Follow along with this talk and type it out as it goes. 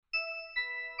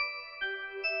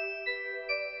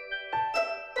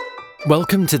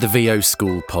Welcome to the VO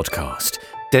School podcast,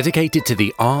 dedicated to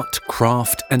the art,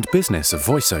 craft, and business of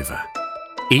voiceover.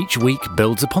 Each week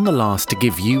builds upon the last to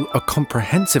give you a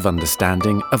comprehensive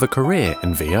understanding of a career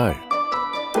in VO.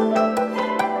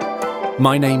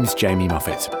 My name's Jamie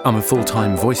Muffett. I'm a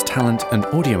full-time voice talent and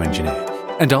audio engineer,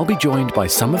 and I'll be joined by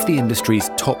some of the industry's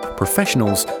top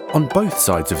professionals on both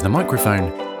sides of the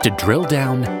microphone to drill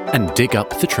down and dig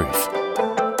up the truth.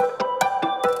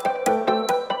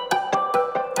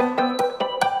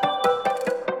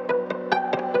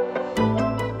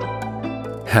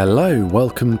 Hello,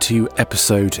 welcome to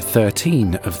episode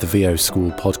 13 of the VO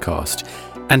School podcast.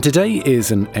 And today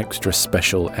is an extra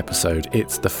special episode.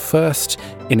 It's the first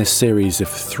in a series of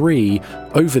 3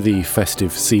 over the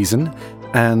festive season.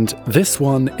 And this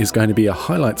one is going to be a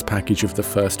highlights package of the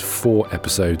first 4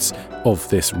 episodes of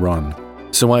this run.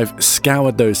 So I've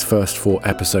scoured those first 4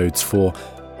 episodes for,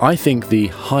 I think, the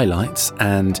highlights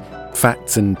and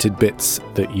facts and tidbits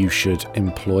that you should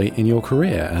employ in your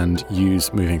career and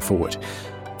use moving forward.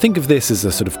 Think of this as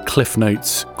a sort of Cliff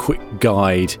Notes quick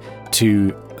guide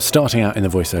to starting out in the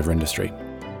voiceover industry.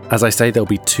 As I say, there'll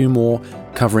be 2 more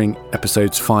covering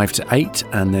episodes 5 to 8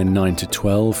 and then 9 to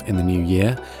 12 in the new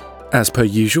year. As per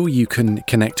usual, you can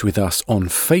connect with us on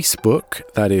Facebook.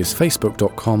 That is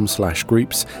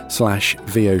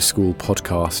facebook.com/groups/VO School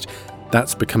podcast.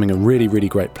 That's becoming a really, really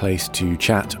great place to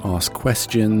chat, ask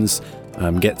questions,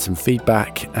 get some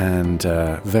feedback and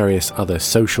various other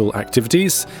social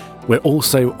activities. We're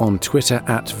also on Twitter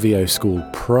at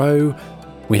VOSchoolPro.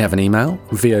 We have an email,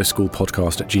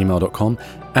 voschoolpodcast@gmail.com.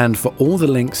 And for all the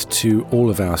links to all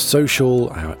of our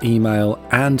social, our email,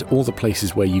 and all the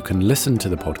places where you can listen to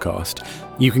the podcast,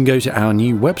 you can go to our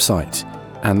new website,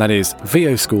 and that is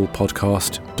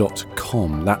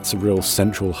voschoolpodcast.com. That's a real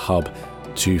central hub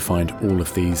to find all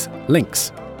of these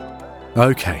links.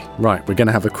 Okay, right, we're going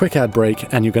to have a quick ad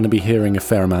break, and you're going to be hearing a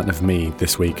fair amount of me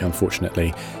this week,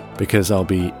 unfortunately, because I'll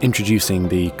be introducing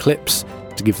the clips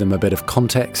to give them a bit of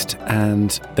context,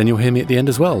 and then you'll hear me at the end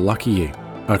as well. Lucky you.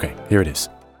 Okay, here it is.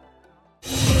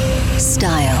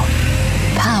 Style.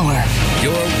 Power.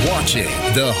 You're watching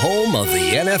the home of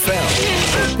the NFL.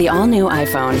 The all-new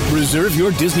iPhone. Reserve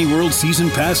your Disney World season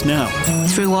pass now.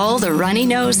 Through all the runny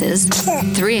noses,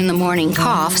 3 a.m.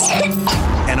 coughs.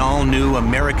 An all-new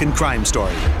American Crime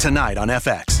Story, tonight on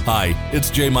FX. Hi,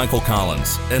 it's J. Michael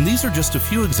Collins, and these are just a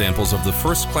few examples of the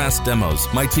first-class demos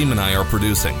my team and I are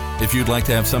producing. If you'd like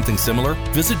to have something similar,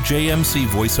 visit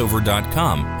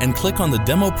jmcvoiceover.com and click on the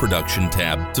Demo Production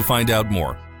tab to find out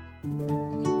more.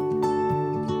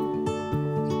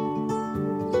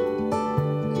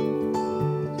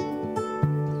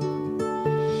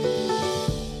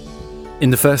 In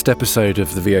the first episode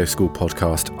of the VO School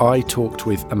podcast, I talked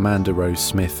with Amanda Rose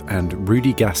Smith and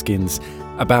Rudy Gaskins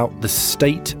about the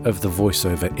state of the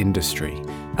voiceover industry.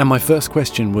 And my first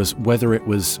question was whether it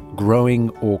was growing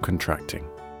or contracting.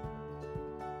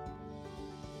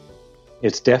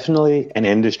 It's definitely an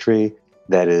industry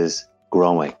that is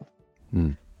growing.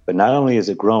 But not only is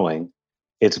it growing,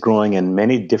 it's growing in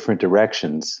many different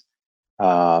directions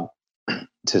to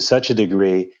such a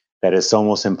degree that it's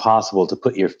almost impossible to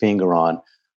put your finger on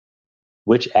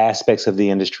which aspects of the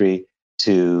industry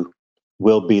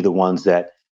will be the ones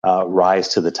that rise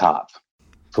to the top.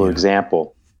 For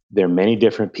example, there are many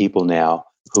different people now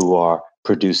who are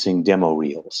producing demo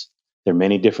reels. There are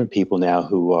many different people now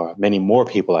many more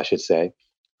people, I should say,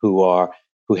 who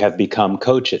have become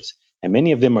coaches. And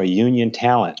many of them are union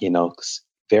talent,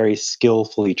 very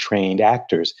skillfully trained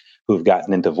actors who have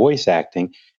gotten into voice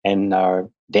acting and are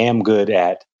damn good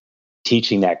at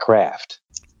teaching that craft.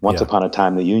 Once upon a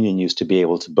time, the union used to be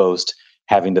able to boast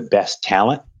having the best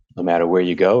talent, no matter where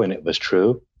you go, and it was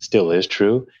true, still is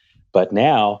true. But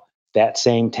now that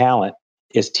same talent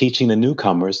is teaching the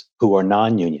newcomers who are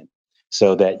non-union,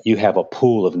 so that you have a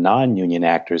pool of non-union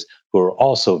actors who are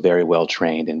also very well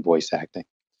trained in voice acting.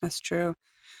 That's true.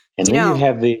 And then you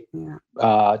have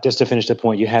just to finish the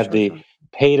point, you have the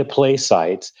pay-to-play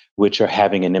sites, which are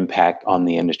having an impact on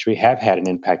the industry, have had an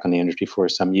impact on the industry for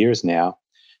some years now.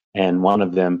 And one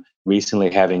of them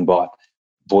recently having bought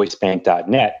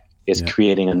voicebank.net is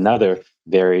creating another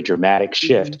very dramatic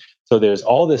shift. So there's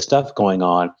all this stuff going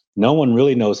on. No one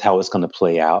really knows how it's going to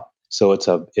play out. So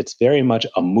it's very much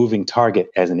a moving target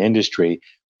as an industry.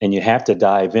 And you have to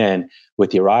dive in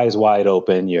with your eyes wide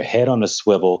open, your head on a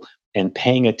swivel, and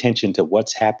paying attention to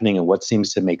what's happening and what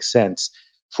seems to make sense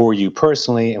for you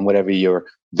personally and whatever your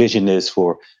vision is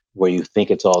for where you think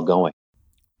it's all going.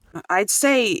 I'd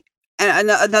say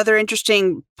another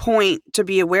interesting point to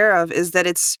be aware of is that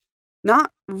it's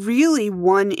not really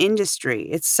one industry.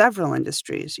 It's several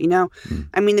industries, you know?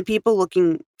 I mean, the people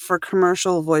looking for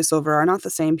commercial voiceover are not the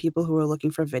same people who are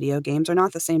looking for video games, are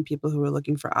not the same people who are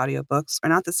looking for audiobooks, are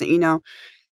not the same, you know?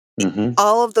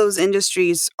 All of those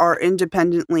industries are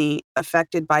independently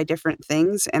affected by different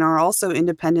things and are also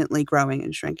independently growing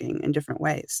and shrinking in different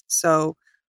ways. So,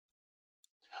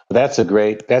 That's a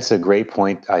great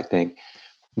point, I think,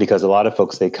 because a lot of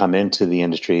folks, they come into the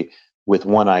industry with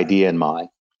one idea in mind.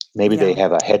 Maybe they yeah,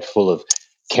 have a head full of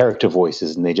character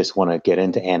voices and they just want to get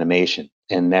into animation.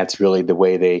 And that's really the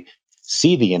way they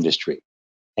see the industry.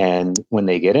 And when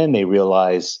they get in, they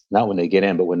realize, not when they get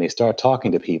in, but when they start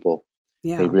talking to people, they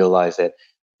yeah, realize that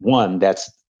one, that's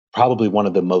probably one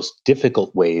of the most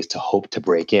difficult ways to hope to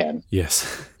break in,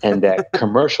 Yes. and that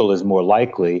commercial is more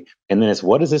likely. And then it's,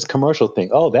 what is this commercial thing?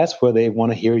 Oh, that's where they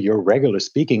want to hear your regular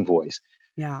speaking voice.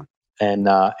 yeah, And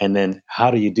then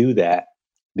how do you do that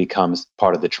becomes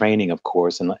part of the training, of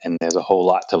course. And there's a whole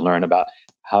lot to learn about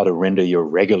how to render your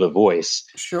regular voice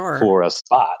sure. for a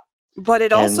spot. But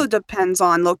it also And depends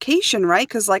on location, right?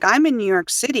 Because, like, I'm in New York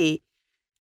City,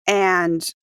 and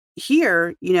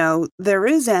here, you know, there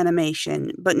is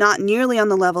animation, but not nearly on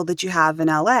the level that you have in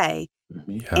LA.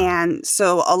 Yeah. And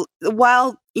so,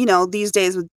 while, you know, these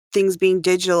days with things being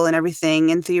digital and everything,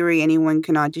 in theory, anyone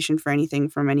can audition for anything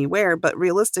from anywhere. But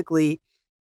realistically,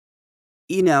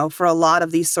 you know, for a lot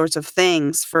of these sorts of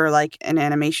things, for like an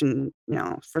animation, you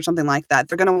know, for something like that,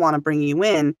 they're going to want to bring you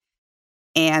in.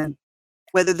 And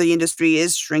whether the industry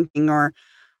is shrinking or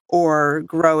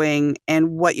growing and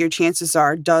what your chances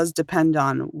are does depend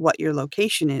on what your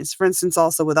location is. For instance,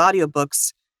 also with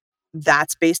audiobooks,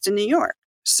 that's based in New York.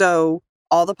 So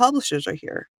all the publishers are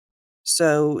here.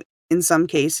 So in some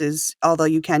cases, although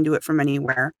you can do it from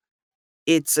anywhere,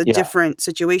 it's a yeah, different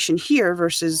situation here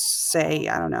versus, say,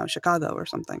 I don't know, Chicago or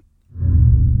something.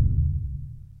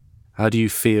 How do you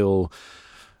feel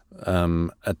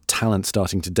a talent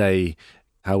starting today,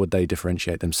 how would they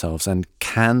differentiate themselves? And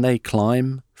can they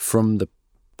climb from the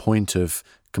point of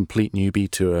complete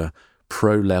newbie to a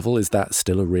pro level? Is that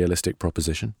still a realistic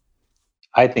proposition?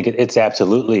 I think it's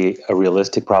absolutely a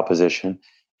realistic proposition.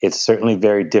 It's certainly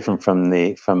very different from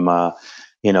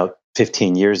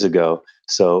 15 years ago.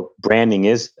 So branding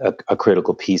is a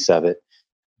critical piece of it,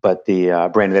 but the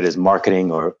brand, that is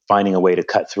marketing or finding a way to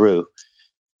cut through.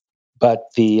 But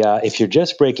the if you're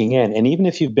just breaking in, and even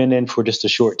if you've been in for just a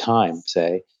short time,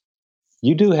 say,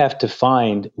 you do have to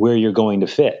find where you're going to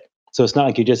fit. So it's not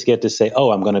like you just get to say,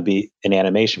 "Oh, I'm going to be an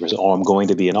animation person," or "I'm going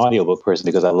to be an audiobook person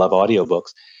because I love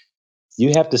audiobooks."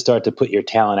 You have to start to put your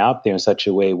talent out there in such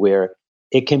a way where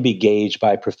it can be gauged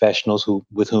by professionals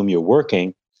with whom you're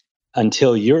working,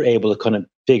 until you're able to kind of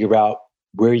figure out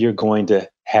where you're going to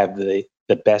have the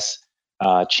best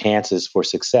chances for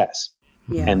success.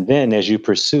 Yeah. And then as you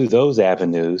pursue those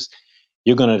avenues,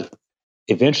 you're going to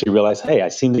eventually realize, hey, I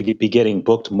seem to be getting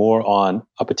booked more on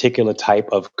a particular type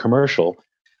of commercial,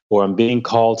 or I'm being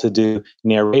called to do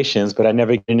narrations, but I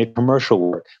never get any commercial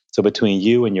work. So between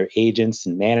you and your agents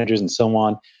and managers and so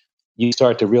on, you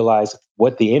start to realize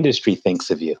what the industry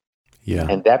thinks of you. Yeah.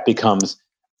 And that becomes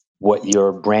what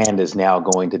your brand is now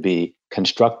going to be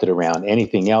constructed around.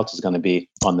 Anything else is going to be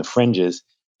on the fringes,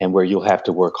 and where you'll have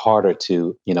to work harder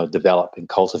to, develop and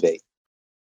cultivate.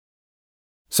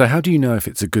 So how do you know if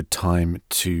it's a good time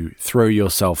to throw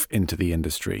yourself into the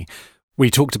industry? We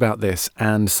talked about this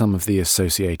and some of the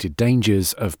associated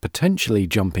dangers of potentially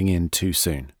jumping in too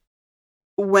soon.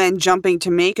 When jumping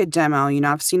to make a demo, you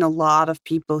know, I've seen a lot of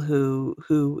people who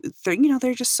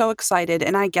they're just so excited,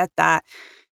 and I get that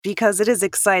because it is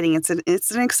exciting. It's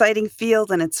an exciting field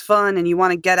and it's fun, and you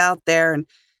want to get out there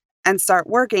and start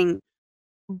working.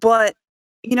 But,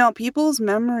 you know, people's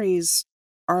memories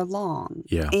are long.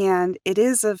 Yeah. And it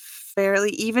is a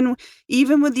fairly, even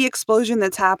with the explosion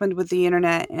that's happened with the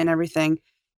internet and everything,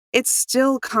 it's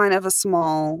still kind of a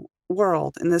small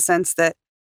world in the sense that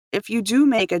if you do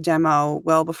make a demo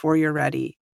well before you're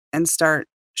ready and start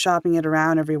shopping it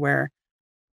around everywhere,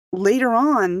 later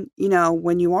on, you know,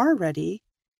 when you are ready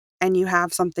and you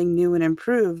have something new and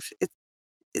improved,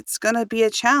 it's going to be a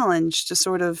challenge to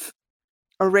sort of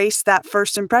erase that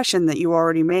first impression that you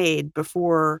already made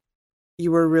before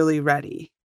you were really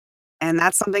ready. And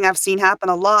that's something I've seen happen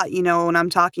a lot, you know, when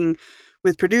I'm talking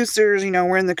with producers, you know,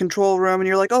 we're in the control room and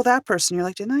you're like, "Oh, that person." You're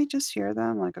like, "Didn't I just hear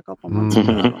them like a couple months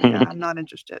ago?" "Yeah, I'm not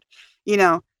interested." You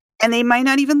know, and they might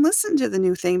not even listen to the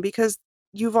new thing because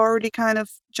you've already kind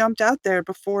of jumped out there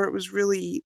before it was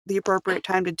really the appropriate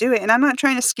time to do it. And I'm not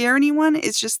trying to scare anyone.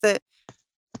 It's just that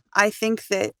I think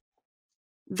that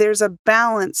there's a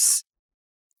balance,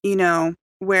 you know,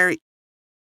 where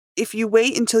if you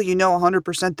wait until you know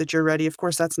 100% that you're ready, of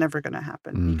course, that's never going to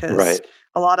happen. Because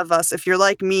a lot of us, if you're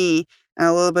like me and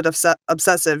a little bit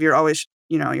obsessive, you're always,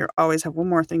 you always have one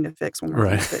more thing to fix, one more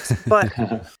thing to fix. But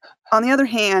on the other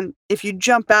hand, if you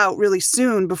jump out really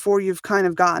soon before you've kind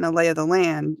of gotten a lay of the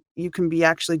land, you can be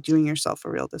actually doing yourself a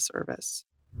real disservice.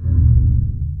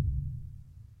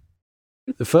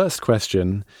 The first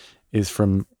question is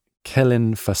from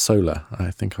Kellen Fasola.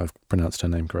 I think I've pronounced her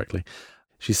name correctly.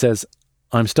 She says,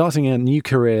 I'm starting a new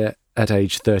career at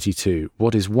age 32.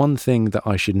 What is one thing that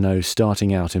I should know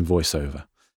starting out in voiceover?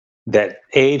 That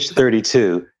age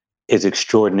 32 is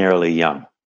extraordinarily young.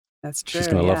 That's true. She's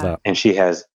going to love that. And she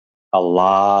has a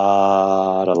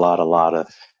lot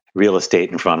of real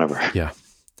estate in front of her. Yeah.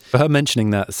 For her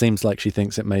mentioning that, it seems like she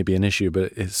thinks it may be an issue,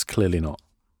 but it's clearly not.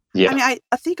 Yeah. I mean,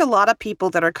 I think a lot of people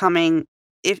that are coming,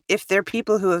 if they're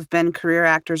people who have been career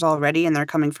actors already and they're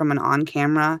coming from an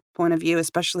on-camera point of view,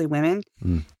 especially women,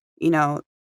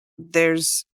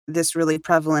 there's this really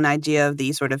prevalent idea of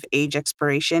the sort of age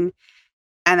expiration.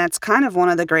 And that's kind of one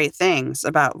of the great things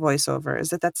about voiceover is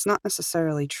that that's not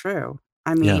necessarily true.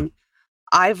 I mean,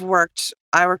 I worked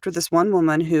with this one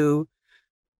woman who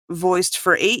voiced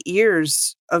for 8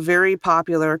 years a very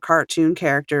popular cartoon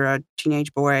character, a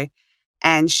teenage boy.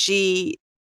 And she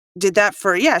did that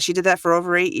for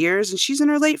over 8 years, and she's in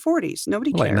her late 40s.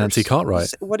 Nobody cares. Like Nancy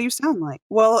Cartwright. What do you sound like?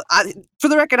 Well, for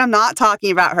the record, I'm not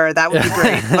talking about her. That would be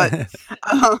great.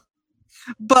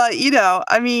 But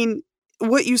I mean,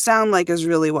 what you sound like is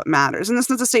really what matters. And that's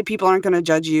not to say people aren't going to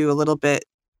judge you a little bit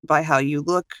by how you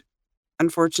look.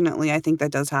 Unfortunately, I think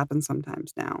that does happen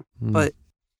sometimes now. But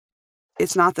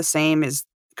it's not the same as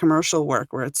commercial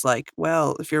work where it's like,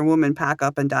 well, if you're a woman, pack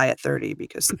up and die at 30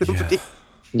 because nobody...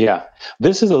 Yeah.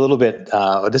 This is a little bit,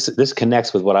 this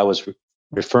connects with what I was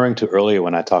referring to earlier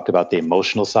when I talked about the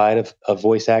emotional side of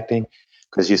voice acting,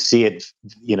 because you see it,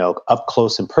 up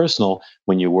close and personal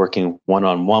when you're working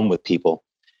one-on-one with people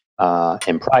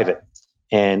in private.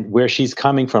 And where she's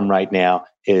coming from right now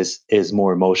is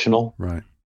more emotional, right?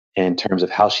 In terms of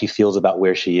how she feels about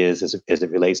where she is as it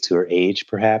relates to her age,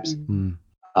 perhaps.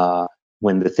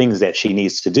 When the things that she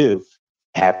needs to do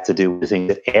have to do with the things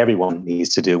that everyone needs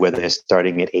to do, whether they're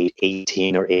starting at age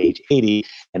 18 or age 80,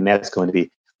 and that's going to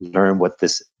be learn what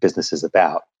this business is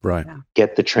about. Right. Yeah.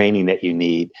 Get the training that you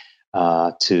need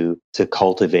to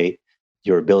cultivate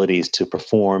your abilities to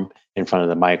perform in front of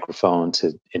the microphone,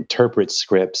 to interpret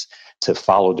scripts, to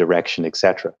follow direction,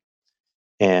 etc.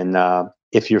 And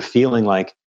if you're feeling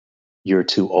like you're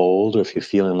too old, or if you're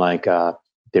feeling like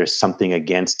there's something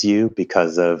against you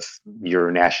because of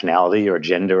your nationality or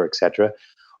gender, etc.,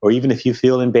 or even if you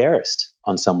feel embarrassed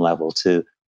on some level to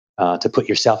put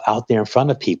yourself out there in front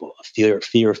of people,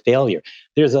 fear of failure.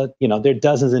 There are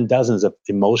dozens and dozens of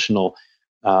emotional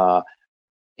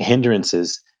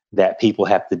hindrances that people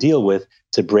have to deal with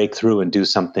to break through and do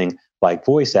something like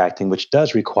voice acting, which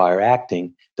does require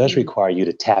acting, does require you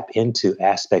to tap into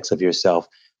aspects of yourself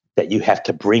that you have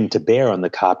to bring to bear on the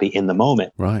copy in the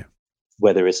moment. Right.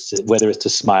 Whether it's to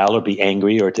smile or be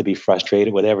angry or to be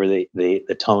frustrated, whatever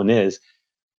the tone is,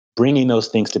 bringing those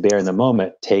things to bear in the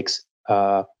moment takes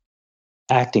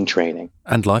acting training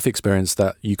and life experience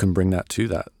that you can bring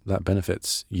that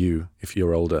benefits you if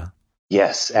you're older.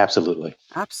 Yes, absolutely.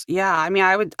 Yeah, I mean,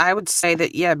 I would say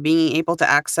that being able to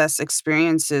access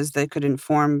experiences that could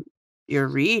inform your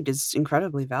read is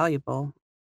incredibly valuable.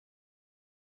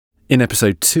 In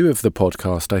episode 2 of the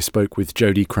podcast, I spoke with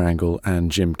Jodie Krangle and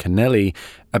Jim Kennelly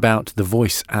about the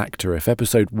voice actor. If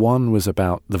episode 1 was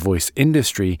about the voice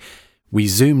industry, we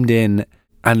zoomed in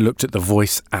and looked at the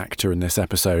voice actor in this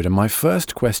episode. And my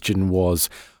first question was,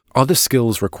 are the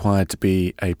skills required to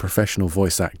be a professional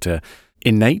voice actor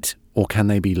innate, or can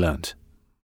they be learned?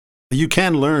 You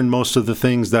can learn most of the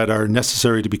things that are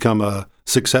necessary to become a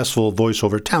successful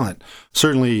voiceover talent.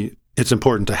 Certainly, it's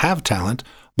important to have talent,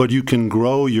 but you can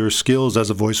grow your skills as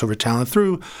a voiceover talent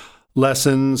through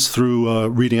lessons, through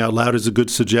reading out loud is a good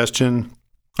suggestion.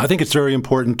 I think it's very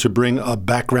important to bring a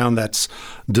background that's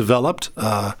developed,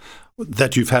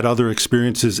 that you've had other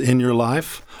experiences in your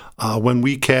life. When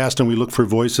we cast and we look for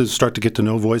voices, start to get to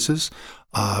know voices,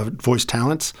 voice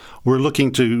talents, we're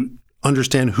looking to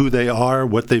understand who they are,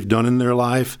 what they've done in their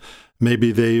life.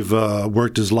 Maybe they've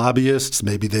worked as lobbyists.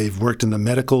 Maybe they've worked in the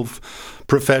medical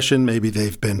profession. Maybe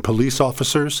they've been police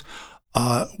officers.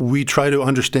 We try to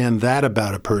understand that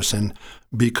about a person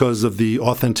because of the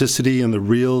authenticity and the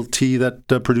reality that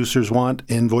producers want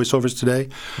in voiceovers today.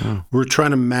 We're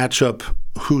trying to match up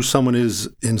who someone is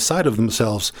inside of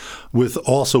themselves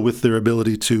with their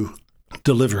ability to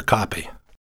deliver copy.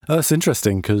 Oh, that's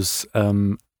interesting because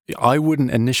I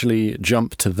wouldn't initially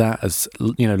jump to that as,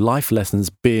 life lessons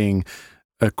being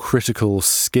a critical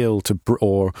skill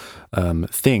or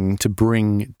thing to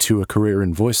bring to a career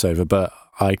in voiceover, but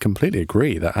I completely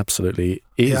agree. That absolutely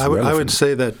is. Yeah, I would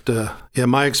say that,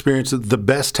 my experience, the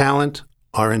best talent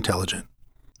are intelligent.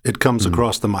 It comes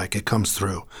across the mic. It comes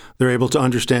through. They're able to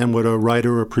understand what a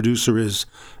writer or producer is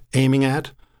aiming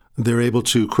at. They're able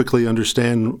to quickly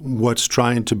understand what's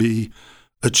trying to be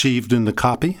achieved in the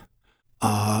copy.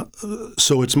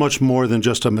 So it's much more than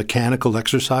just a mechanical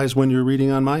exercise when you're reading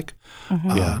on mic.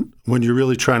 When you're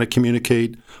really trying to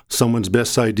communicate someone's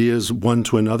best ideas one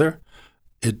to another,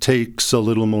 it takes a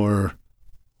little more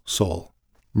soul.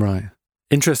 Right.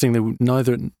 Interestingly,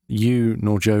 neither you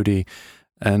nor Jody,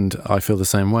 and I feel the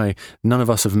same way, none of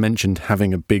us have mentioned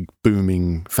having a big,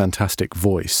 booming, fantastic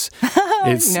voice.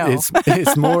 It's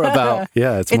more about,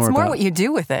 it's more about what you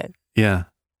do with it. Yeah.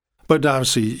 But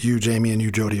obviously, you, Jamie, and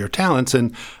you, Jody, are talents,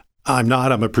 and I'm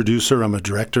not. I'm a producer. I'm a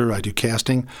director. I do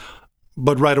casting.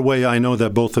 But right away, I know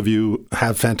that both of you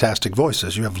have fantastic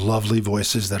voices. You have lovely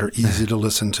voices that are easy to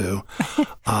listen to.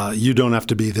 You don't have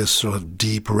to be this sort of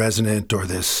deep, resonant, or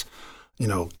this,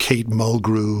 Kate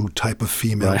Mulgrew type of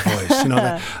female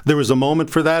voice. There was a moment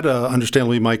for that.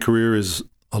 Understandably, my career is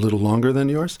a little longer than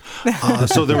yours.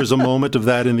 So there was a moment of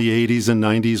that in the 80s and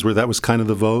 90s where that was kind of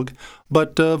the vogue.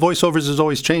 But voiceovers is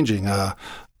always changing.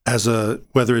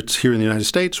 Whether it's here in the United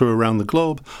States or around the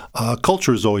globe,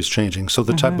 culture is always changing. So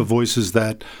the type of voices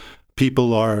that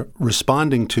people are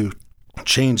responding to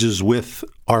changes with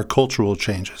our cultural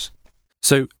changes.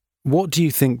 So what do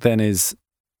you think then is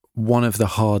one of the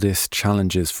hardest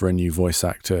challenges for a new voice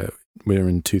actor? We're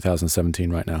in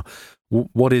 2017 right now.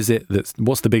 What is it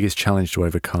what's the biggest challenge to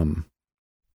overcome?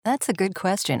 That's a good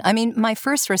question. I mean, my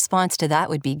first response to that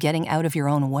would be getting out of your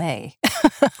own way.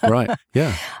 Right,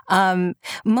 yeah.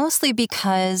 Mostly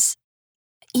because,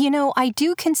 I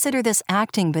do consider this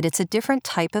acting, but it's a different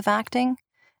type of acting.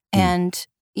 And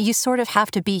you sort of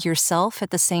have to be yourself at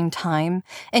the same time.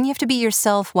 And you have to be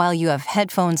yourself while you have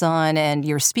headphones on and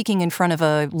you're speaking in front of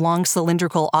a long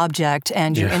cylindrical object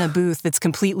and you're in a booth that's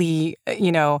completely,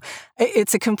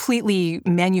 it's a completely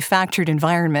manufactured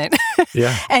environment.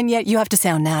 Yeah. And yet you have to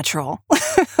sound natural.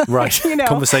 Right.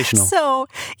 Conversational. So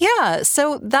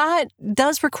that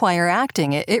does require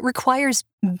acting. It requires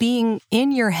being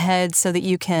in your head so that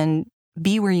you can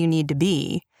be where you need to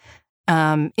be.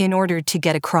 In order to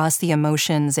get across the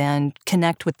emotions and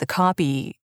connect with the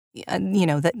copy,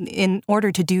 that in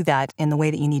order to do that in the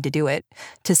way that you need to do it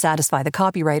to satisfy the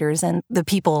copywriters and the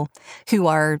people who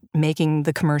are making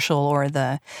the commercial or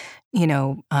the,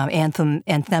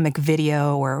 anthemic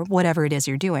video or whatever it is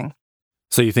you're doing.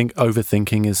 So you think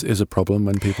overthinking is a problem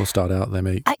when people start out?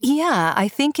 I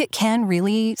think it can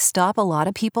really stop a lot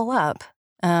of people up.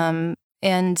 And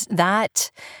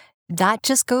that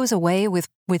just goes away with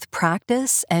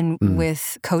practice and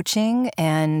with coaching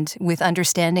and with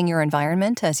understanding your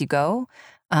environment as you go.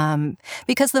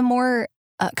 Because the more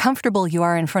comfortable you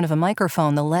are in front of a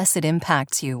microphone, the less it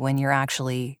impacts you when you're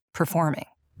actually performing.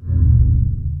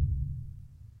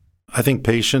 I think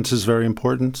patience is very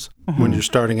important when you're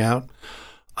starting out.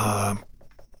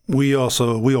 We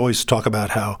always talk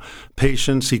about how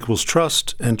patience equals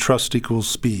trust and trust equals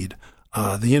speed.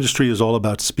 The industry is all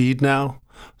about speed now.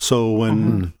 So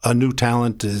when a new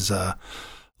talent is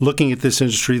looking at this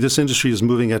industry is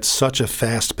moving at such a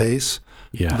fast pace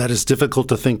that it's difficult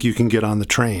to think you can get on the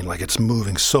train. Like it's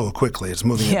moving so quickly. It's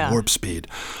moving at warp speed.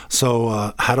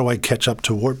 So how do I catch up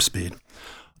to warp speed?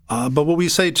 But what we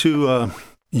say to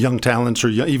young talents or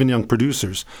even young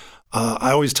producers,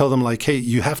 I always tell them hey,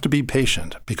 you have to be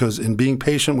patient because in being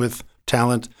patient with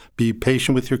talent, be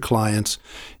patient with your clients,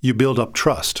 you build up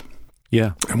trust.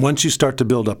 Yeah. And once you start to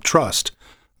build up trust,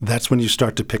 that's when you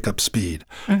start to pick up speed.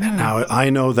 And now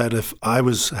I know that if I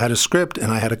had a script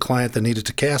and I had a client that needed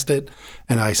to cast it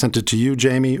and I sent it to you,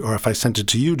 Jamie, or if I sent it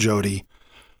to you, Jody,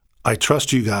 I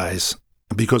trust you guys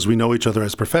because we know each other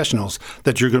as professionals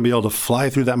that you're going to be able to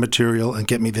fly through that material and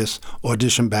get me this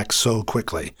audition back so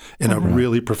quickly in a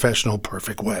really professional,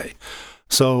 perfect way.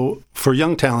 So for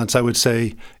young talents, I would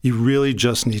say you really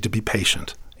just need to be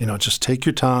patient. Just take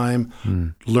your time,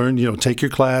 learn, take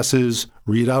your classes,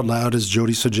 read out loud as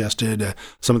Jody suggested,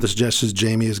 some of the suggestions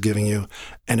Jamie is giving you.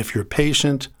 And if you're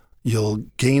patient, you'll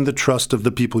gain the trust of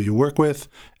the people you work with.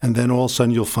 And then all of a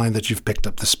sudden you'll find that you've picked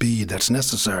up the speed that's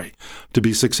necessary to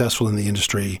be successful in the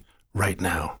industry right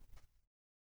now.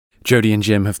 Jody and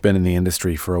Jim have been in the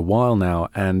industry for a while now,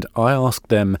 and I asked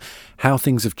them how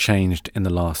things have changed in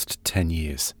the last 10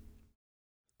 years.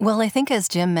 Well, I think as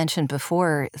Jim mentioned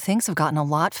before, things have gotten a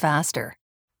lot faster.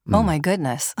 Oh my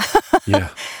goodness. Yeah.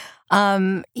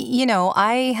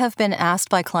 I have been asked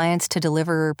by clients to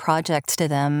deliver projects to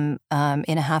them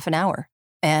in a half an hour.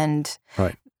 And,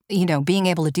 right. Being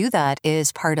able to do that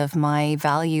is part of my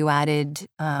value-added,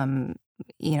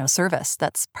 service.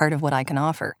 That's part of what I can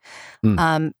offer.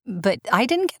 But I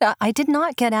did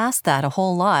not get asked that a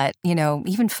whole lot,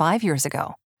 even 5 years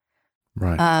ago.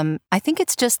 Right. I think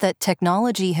it's just that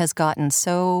technology has gotten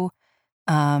so,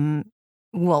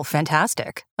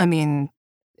 fantastic. I mean,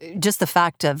 just the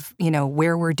fact of,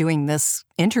 where we're doing this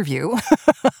interview.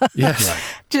 Yes.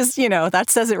 Just, that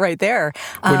says it right there.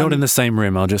 We're not in the same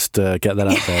room. I'll just get that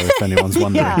out there if anyone's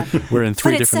wondering. Yeah. We're in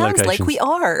three different locations. But it sounds like we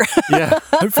are. Yeah,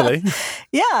 hopefully.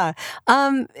 Yeah.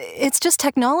 It's just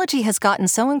technology has gotten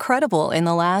so incredible in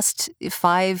the last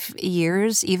 5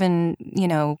 years, even,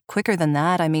 quicker than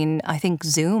that. I mean, I think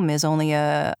Zoom is only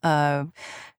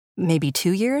maybe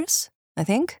 2 years, I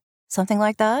think, something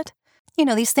like that.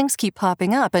 These things keep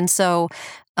popping up. And so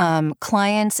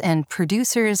clients and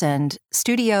producers and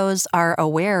studios are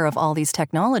aware of all these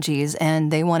technologies and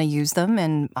they want to use them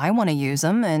and I want to use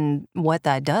them. And what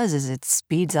that does is it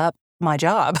speeds up my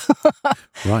job.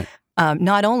 Right.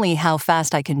 Not only how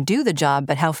fast I can do the job,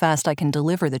 but how fast I can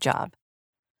deliver the job.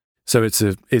 So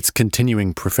it's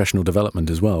continuing professional development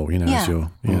as well, as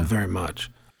you're... Yeah. Very much.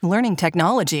 Learning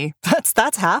technology.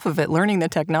 That's half of it, learning the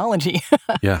technology.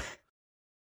 Yeah.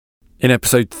 In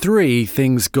episode 3,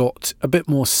 things got a bit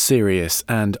more serious,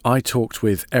 and I talked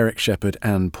with Eric Shepherd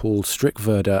and Paul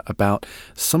Strickwerder about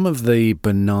some of the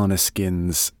Banana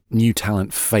Skins new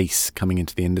talent face coming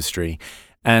into the industry,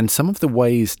 and some of the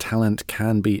ways talent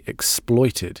can be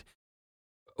exploited.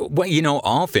 Well,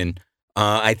 often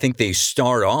I think they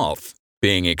start off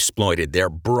being exploited. They're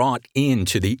brought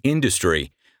into the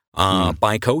industry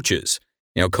by coaches.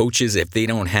 Coaches, if they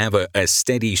don't have a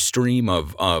steady stream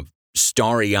of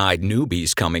starry-eyed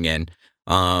newbies coming in,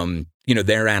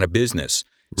 they're out of business.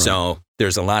 Right. So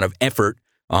there's a lot of effort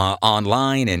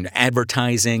online and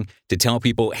advertising to tell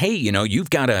people, hey, you've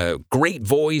got a great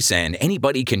voice and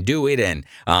anybody can do it and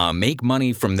make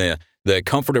money from the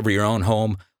comfort of your own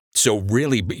home. So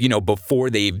really, before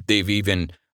they've even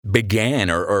began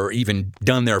or even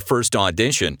done their first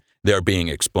audition, they're being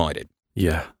exploited.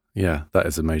 Yeah, that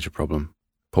is a major problem.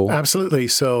 Paul? Absolutely.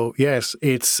 So, yes,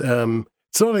 it's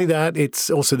not only that, it's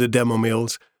also the demo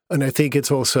mills. And I think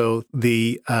it's also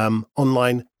the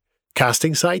online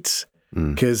casting sites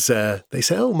because they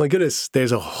say, oh my goodness,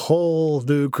 there's a whole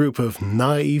new group of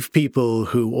naive people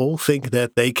who all think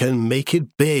that they can make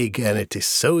it big and it is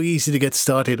so easy to get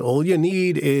started. All you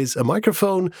need is a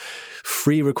microphone,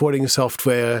 free recording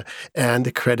software, and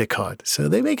a credit card. So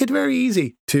they make it very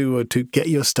easy to get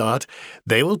your start.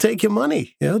 They will take your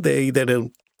money. They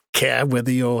don't care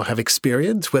whether you have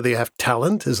experience, whether you have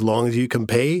talent, as long as you can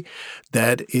pay.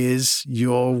 That is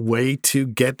your way to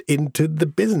get into the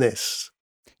business.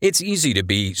 It's easy to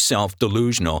be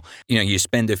self-delusional. You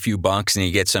spend a few bucks and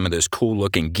you get some of this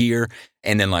cool-looking gear.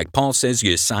 And then like Paul says,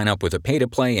 you sign up with a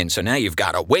pay-to-play. And so now you've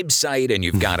got a website and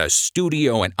you've got a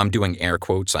studio. And I'm doing air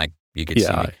quotes like you could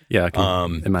see me. Yeah, I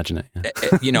can imagine it.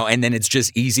 Yeah. And then it's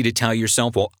just easy to tell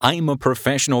yourself, well, I'm a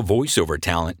professional voiceover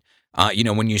talent.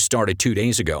 When you started 2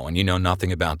 days ago and you know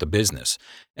nothing about the business.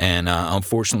 And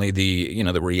unfortunately,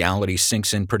 the reality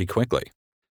sinks in pretty quickly.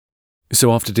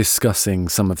 So after discussing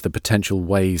some of the potential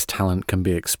ways talent can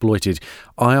be exploited,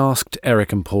 I asked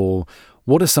Eric and Paul,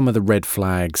 what are some of the red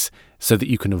flags so that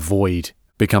you can avoid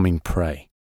becoming prey?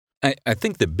 I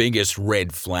think the biggest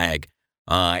red flag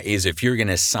is if you're going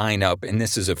to sign up, and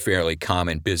this is a fairly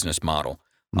common business model,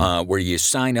 where you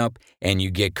sign up and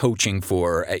you get coaching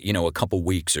for, a couple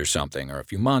weeks or something, or a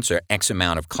few months, or X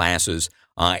amount of classes,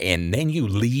 and then you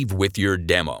leave with your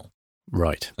demo.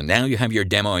 Right. So now you have your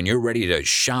demo and you're ready to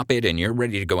shop it and you're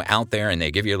ready to go out there and they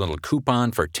give you a little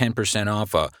coupon for 10%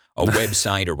 off a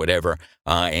website or whatever,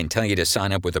 and tell you to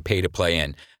sign up with a pay-to-play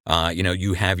and,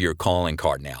 you have your calling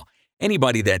card now.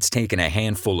 Anybody that's taken a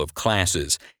handful of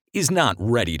classes is not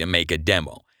ready to make a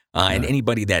demo. And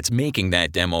anybody that's making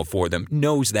that demo for them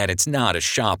knows that it's not a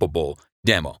shoppable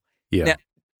demo. Yeah. Now,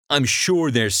 I'm sure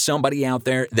there's somebody out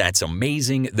there that's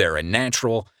amazing. They're a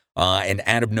natural, and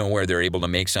out of nowhere, they're able to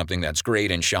make something that's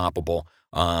great and shoppable.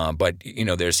 But,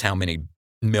 there's how many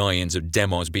millions of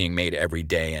demos being made every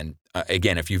day. And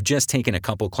again, if you've just taken a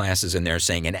couple classes and they're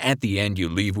saying, and at the end you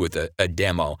leave with a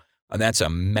demo, that's a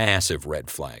massive red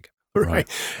flag. Right.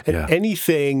 And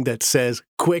anything that says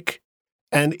quick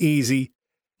and easy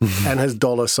and has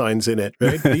dollar signs in it,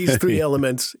 right? These three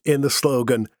elements in the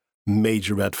slogan,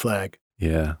 major red flag.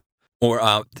 Yeah.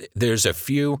 Or there's a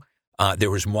few,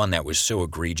 there was one that was so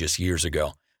egregious years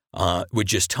ago. would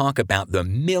just talk about the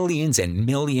millions and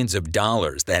millions of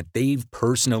dollars that they've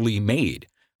personally made.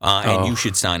 And you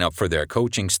should sign up for their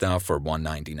coaching stuff for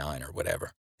 $199 or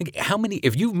whatever.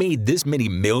 If you've made this many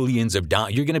millions of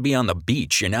dollars, you're going to be on the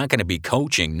beach. You're not going to be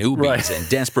coaching newbies and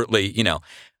desperately,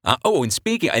 and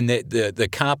speaking, and the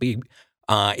copy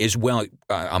is, well,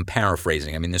 I'm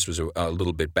paraphrasing. I mean, this was a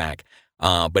little bit back,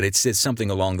 but it says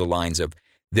something along the lines of,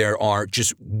 there are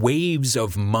just waves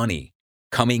of money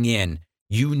coming in.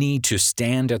 You need to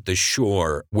stand at the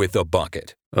shore with a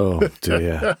bucket. Oh,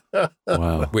 dear.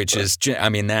 Wow. Which is, I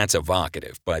mean, that's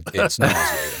evocative, but it's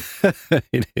nauseating.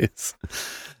 It is.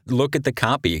 Look at the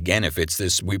copy. Again, if it's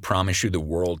this "we promise you the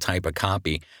world" type of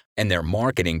copy, and they're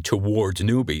marketing towards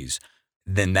newbies,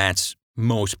 then that's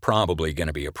most probably going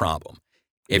to be a problem.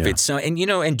 If it's,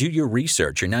 and do your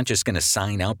research. You're not just going to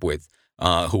sign up with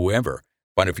whoever.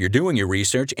 But if you're doing your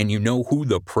research and you know who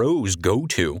the pros go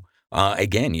to,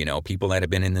 again, people that have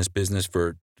been in this business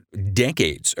for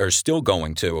decades are still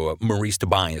going to a Maurice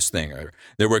Tobias thing, or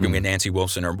they're working with Nancy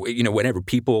Wilson, or whatever.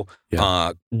 People,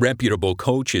 reputable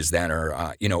coaches that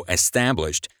are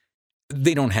established.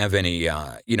 They don't have any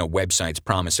websites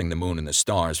promising the moon and the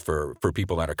stars for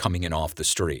people that are coming in off the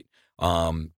street.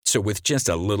 So with just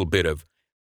a little bit of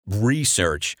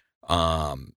research,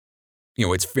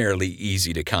 it's fairly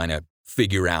easy to kind of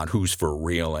figure out who's for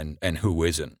real and who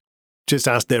isn't. Just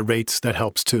ask their rates. That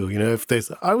helps too.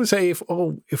 I would say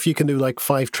if you can do like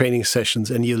 5 training sessions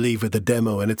and you leave with a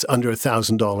demo and it's under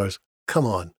 $1,000, come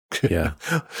on. Yeah.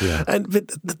 And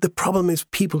the problem is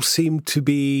people seem to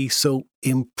be so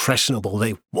impressionable.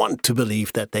 They want to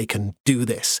believe that they can do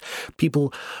this.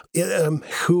 People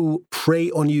who prey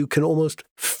on you can almost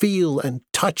feel and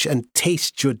touch and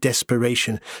taste your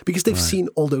desperation because they've seen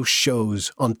all those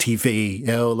shows on TV,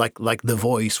 like The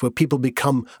Voice, where people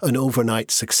become an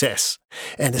overnight success.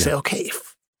 And they say, okay,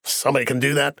 if somebody can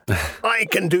do that, I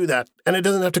can do that. And it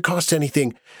doesn't have to cost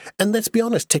anything. And let's be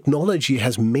honest, technology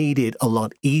has made it a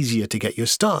lot easier to get your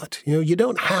start. You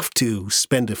don't have to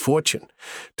spend a fortune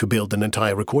to build an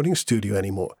entire recording studio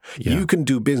anymore. Yeah. You can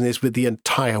do business with the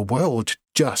entire world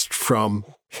just from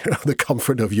the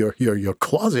comfort of your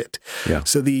closet. Yeah.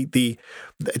 So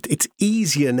it's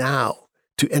easier now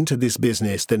to enter this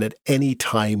business than at any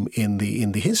time in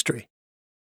the history.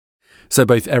 So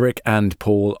both Eric and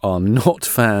Paul are not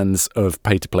fans of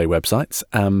pay-to-play websites,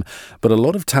 but a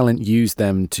lot of talent use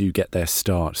them to get their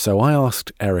start. So I asked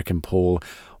Eric and Paul,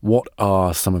 what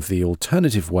are some of the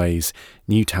alternative ways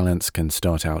new talents can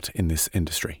start out in this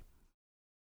industry?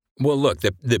 Well, look,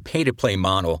 the pay-to-play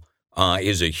model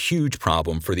is a huge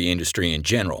problem for the industry in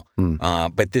general,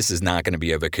 but this is not going to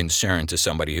be of a concern to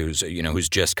somebody who's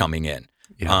just coming in.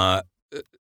 Yeah.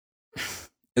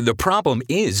 The problem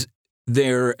is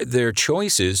their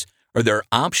choices or their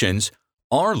options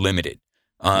are limited.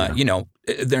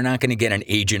 They're not going to get an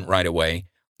agent right away.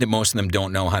 That most of them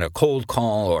don't know how to cold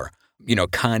call or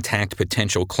contact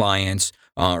potential clients.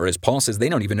 Or as Paul says, they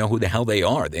don't even know who the hell they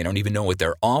are. They don't even know what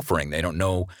they're offering. They don't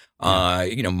know,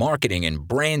 marketing and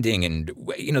branding, and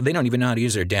they don't even know how to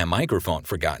use their damn microphone,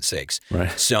 for God's sakes.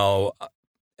 Right. So,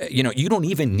 you don't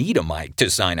even need a mic to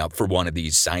sign up for one of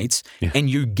these sites, and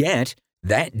you get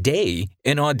that day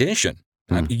an audition.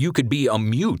 You could be a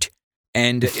mute,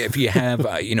 and if you have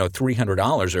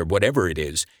 $300 or whatever it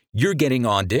is, you're getting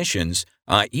auditions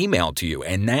emailed to you,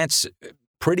 and that's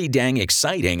pretty dang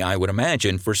exciting, I would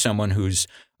imagine, for someone who's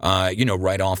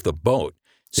right off the boat.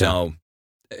 So,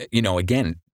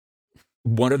 again,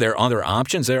 what are their other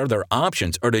options? Their other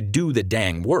options are to do the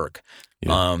dang work.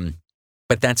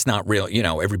 But that's not real.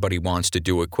 Everybody wants to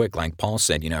do it quick. Like Paul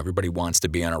said, everybody wants to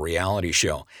be on a reality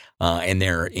show and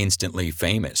they're instantly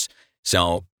famous.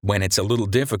 So when it's a little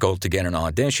difficult to get an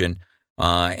audition,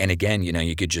 and again,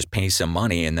 you could just pay some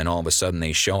money and then all of a sudden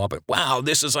they show up and, wow,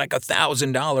 this is like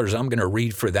 $1,000. I'm going to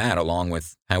read for that along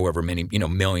with however many,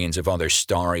 millions of other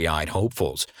starry-eyed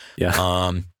hopefuls.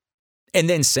 Yeah. And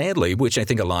then sadly, which I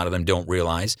think a lot of them don't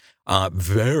realize,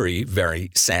 very,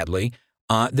 very sadly,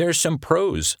 there's some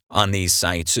pros on these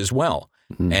sites as well.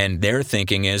 Mm-hmm. And their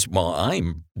thinking is, well,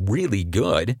 I'm really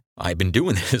good. I've been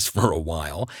doing this for a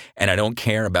while, and I don't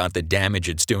care about the damage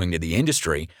it's doing to the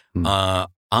industry.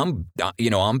 I'm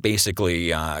basically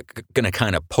going to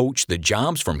kind of poach the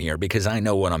jobs from here because I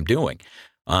know what I'm doing.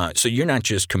 So you're not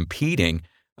just competing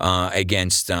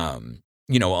against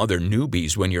other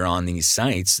newbies when you're on these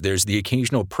sites. There's the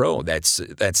occasional pro that's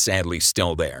sadly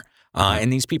still there.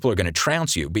 And these people are going to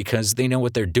trounce you because they know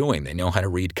what they're doing. They know how to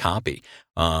read copy.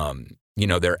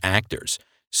 They're actors.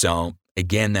 So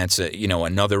again, that's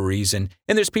another reason.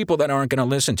 And there's people that aren't going to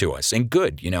listen to us. And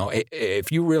good,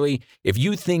 if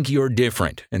you think you're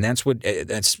different, and that's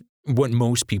what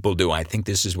most people do. I think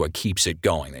this is what keeps it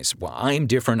going. They say, well, I'm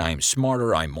different, I'm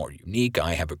smarter, I'm more unique,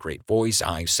 I have a great voice,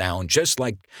 I sound just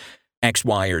like X,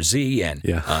 Y, or Z, and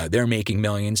they're making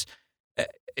millions.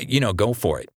 Go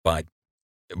for it, but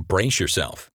brace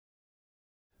yourself.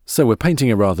 So we're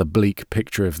painting a rather bleak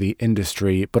picture of the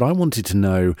industry, but I wanted to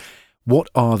know, what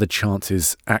are the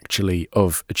chances actually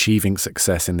of achieving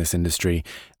success in this industry,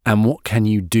 and what can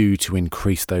you do to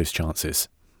increase those chances?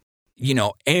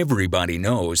 Everybody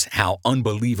knows how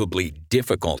unbelievably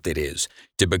difficult it is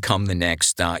to become the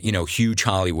next, huge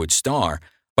Hollywood star.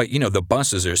 But, the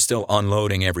buses are still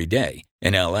unloading every day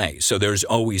in LA. So there's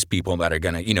always people that are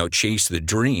going to, chase the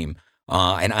dream.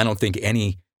 And I don't think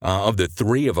any of the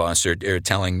three of us are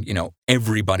telling,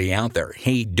 everybody out there,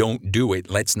 hey, don't do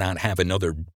it. Let's not have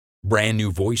another brand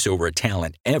new voiceover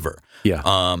talent ever. Yeah.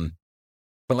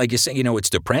 But like you say, it's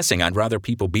depressing. I'd rather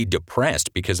people be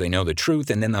depressed because they know the truth,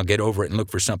 and then they'll get over it and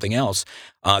look for something else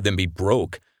than be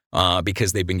broke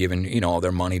because they've been giving, all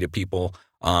their money to people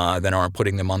that aren't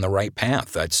putting them on the right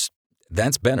path.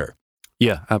 That's better.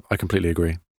 Yeah, I completely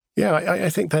agree. Yeah, I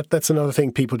think that's another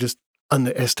thing people just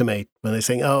underestimate when they're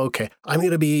saying, oh, okay, I'm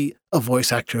going to be a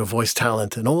voice actor, a voice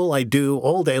talent, and all I do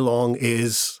all day long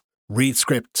is read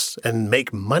scripts and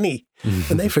make money.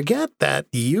 And they forget that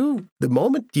the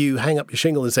moment you hang up your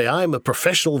shingle and say, I'm a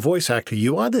professional voice actor,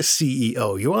 you are the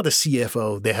CEO, you are the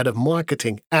CFO, the head of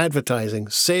marketing, advertising,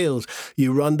 sales.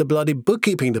 You run the bloody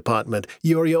bookkeeping department.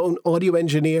 You're your own audio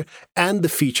engineer and the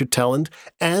featured talent.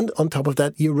 And on top of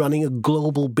that, you're running a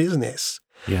global business.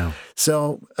 Yeah.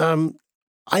 So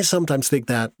I sometimes think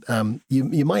that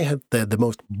you might have the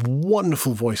most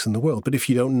wonderful voice in the world, but if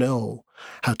you don't know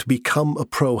how to become a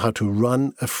pro, how to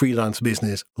run a freelance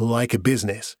business like a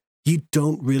business, you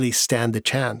don't really stand a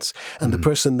chance. And the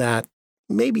person that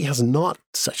maybe has not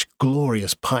such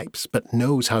glorious pipes, but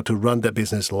knows how to run their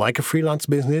business like a freelance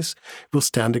business will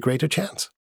stand a greater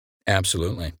chance.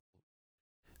 Absolutely.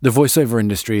 The voiceover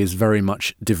industry is very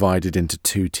much divided into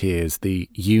two tiers, the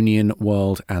union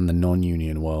world and the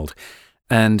non-union world.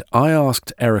 And I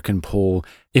asked Eric and Paul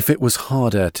if it was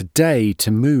harder today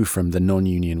to move from the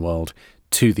non-union world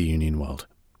to the union world.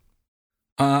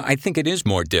 I think it is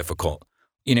more difficult.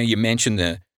 You mentioned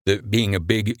the being a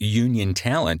big union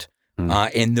talent,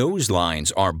 and those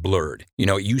lines are blurred.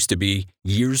 It used to be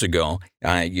years ago,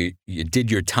 you did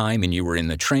your time and you were in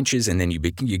the trenches, and then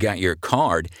you got your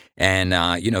card, and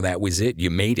that was it. You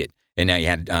made it. And now you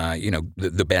had,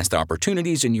 the best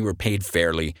opportunities, and you were paid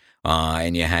fairly,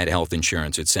 and you had health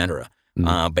insurance, et cetera.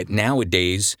 But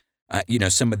nowadays,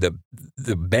 some of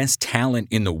the best talent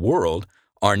in the world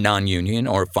are non-union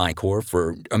or FICOR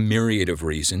for a myriad of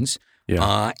reasons.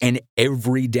 Yeah. And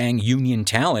every dang union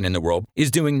talent in the world is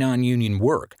doing non-union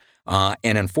work.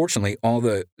 And unfortunately,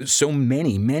 so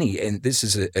many, and this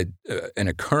is an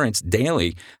occurrence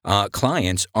daily,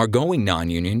 clients are going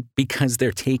non-union because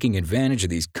they're taking advantage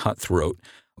of these cutthroat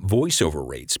voiceover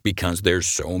rates because there's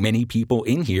so many people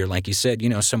in here. Like you said,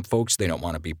 some folks, they don't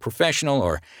want to be professional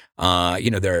or,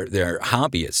 they're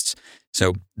hobbyists.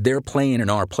 So they're playing in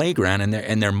our playground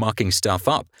and they're mucking stuff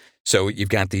up. So you've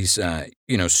got these,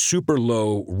 super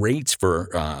low rates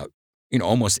for,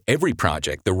 almost every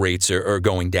project. The rates are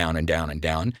going down and down and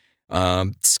down.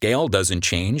 Scale doesn't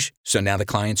change. So now the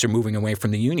clients are moving away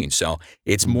from the union. So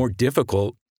it's more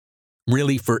difficult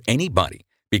really for anybody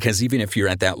because even if you're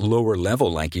at that lower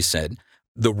level, like you said,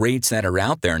 the rates that are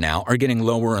out there now are getting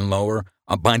lower and lower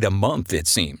by the month, it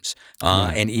seems.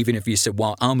 And even if you said,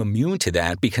 well, I'm immune to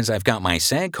that because I've got my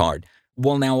SAG card,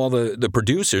 well, now all the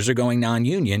producers are going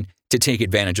non-union to take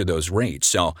advantage of those rates.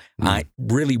 So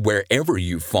really wherever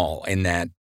you fall in that,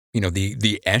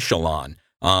 the echelon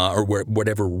or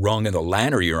whatever rung of the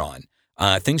ladder you're on,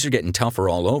 things are getting tougher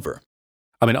all over.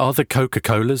 I mean, are the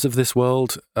Coca-Colas of this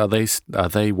world, are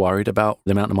they worried about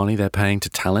the amount of money they're paying to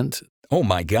talent? Oh,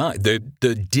 my God.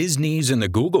 The Disneys and the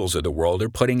Googles of the world are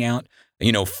putting out,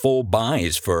 full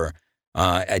buys for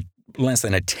less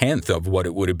than a tenth of what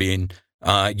it would have been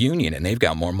union, and they've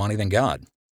got more money than God.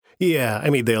 Yeah, I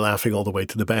mean, they're laughing all the way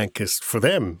to the bank because for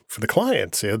them, for the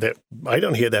clients, I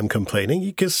don't hear them complaining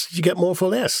because you get more for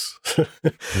less.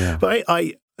 Yeah. But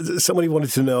somebody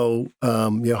wanted to know,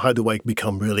 how do I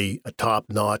become really a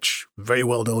top-notch, very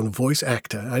well-known voice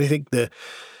actor? And I think the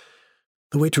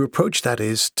way to approach that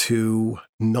is to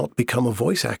not become a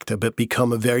voice actor, but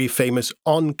become a very famous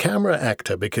on-camera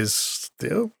actor because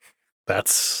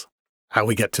that's how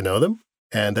we get to know them.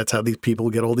 And that's how these people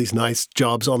get all these nice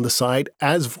jobs on the side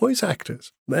as voice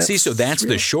actors. That's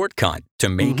the shortcut to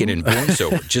make it in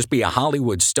voiceover. Just be a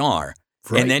Hollywood star.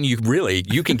 Right. And then you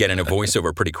can get in a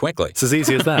voiceover pretty quickly. It's as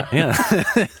easy as that, yeah.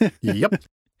 Yep.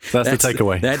 That's the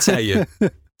takeaway. That's how you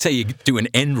That's how you do an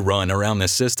end run around the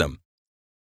system.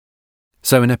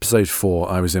 So in episode 4,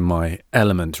 I was in my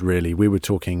element, really. We were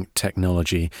talking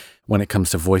technology when it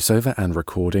comes to voiceover and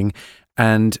recording.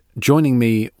 And joining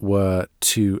me were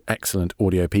 2 excellent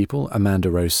audio people,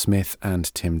 Amanda Rose Smith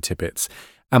and Tim Tippett.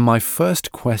 And my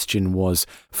first question was,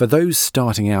 for those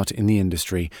starting out in the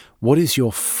industry, what is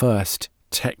your first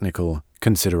technical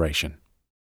consideration?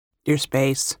 Your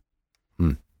space.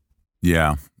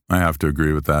 Yeah, I have to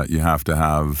agree with that. You have to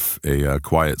have a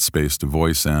quiet space to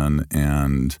voice in,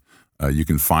 and you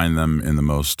can find them in the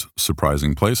most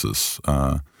surprising places.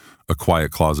 A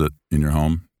quiet closet in your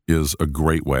home is a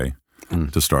great way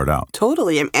to start out.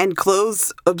 Totally. And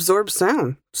clothes absorb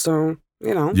sound. So,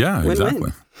 Yeah, win-win.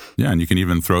 exactly. Yeah, and you can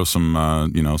even throw some,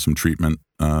 some treatment,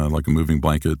 like a moving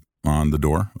blanket on the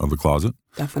door of the closet.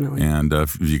 Definitely. And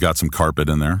if you got some carpet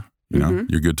in there,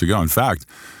 you're good to go. In fact,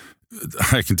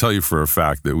 I can tell you for a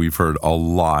fact that we've heard a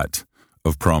lot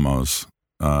of promos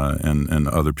and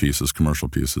other pieces, commercial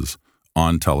pieces,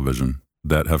 on television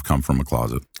that have come from a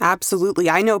closet. Absolutely.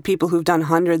 I know people who've done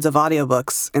hundreds of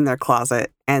audiobooks in their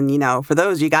closet. And, for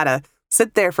those, you got to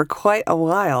sit there for quite a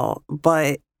while.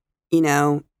 But,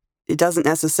 it doesn't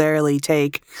necessarily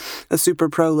take a super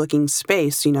pro-looking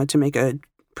space, to make a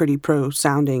pretty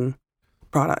pro-sounding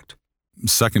product.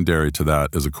 Secondary to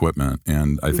that is equipment.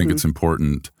 And I think it's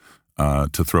important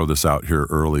to throw this out here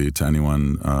early to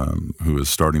anyone who is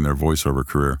starting their voiceover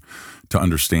career, to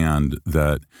understand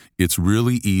that it's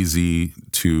really easy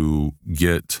to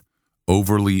get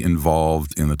overly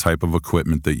involved in the type of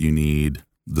equipment that you need,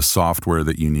 the software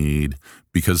that you need,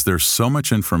 because there's so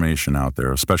much information out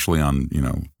there, especially on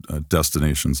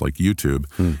destinations like YouTube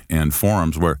and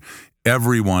forums where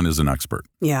everyone is an expert.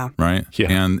 Yeah. Right?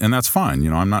 Yeah. And that's fine.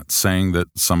 I'm not saying that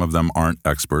some of them aren't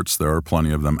experts. There are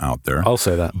plenty of them out there. I'll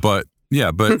say that. But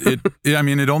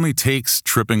it only takes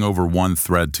tripping over one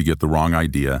thread to get the wrong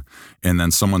idea. And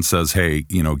then someone says, hey,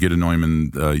 get a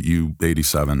Neumann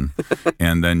U87.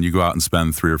 And then you go out and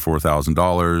spend $3,000 or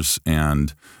 $4,000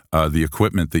 and the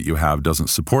equipment that you have doesn't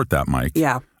support that mic.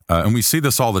 Yeah. And we see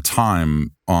this all the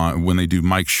time when they do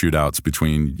mic shootouts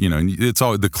between, it's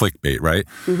all the clickbait, right?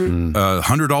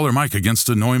 $100 mic against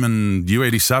a Neumann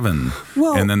U87.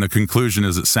 Well, and then the conclusion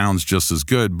is it sounds just as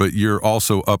good, but you're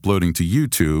also uploading to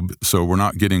YouTube, so we're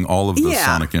not getting all of the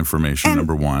sonic information,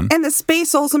 number one. And the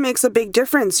space also makes a big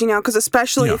difference, because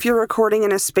especially if you're recording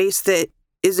in a space that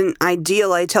isn't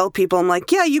ideal, I tell people, I'm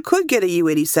like, yeah, you could get a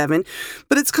U87,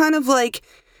 but it's kind of like,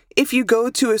 if you go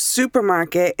to a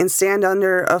supermarket and stand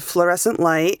under a fluorescent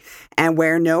light and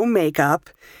wear no makeup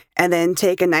and then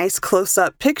take a nice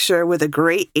close-up picture with a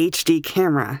great HD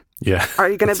camera. Yeah. Are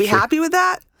you going to be happy with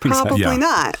that? Probably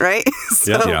not, right?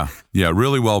 Yeah,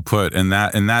 really well put. And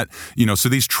that, so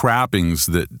these trappings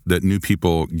that new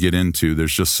people get into,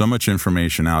 there's just so much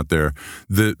information out there.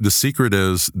 The secret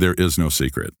is there is no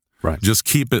secret. Right. Just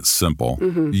keep it simple.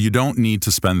 You don't need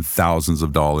to spend thousands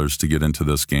of dollars to get into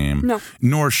this game. No.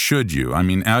 Nor should you. I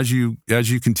mean, as you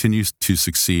continue to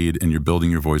succeed and you're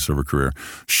building your voiceover career,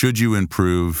 should you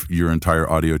improve your entire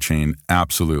audio chain?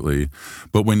 Absolutely.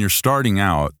 But when you're starting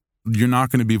out, you're not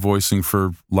going to be voicing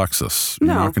for Lexus.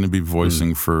 You're not going to be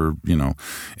voicing for,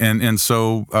 and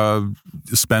so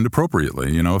spend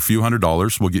appropriately. A few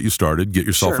 $100s will get you started, get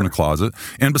yourself in a closet.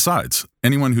 And besides,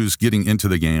 anyone who's getting into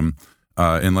the game,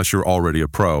 unless you're already a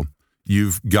pro,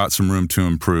 you've got some room to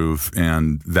improve,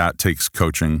 and that takes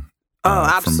coaching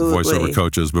from voiceover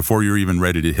coaches before you're even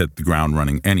ready to hit the ground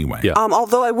running anyway. Yeah.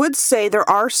 Although I would say there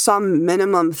are some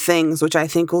minimum things which I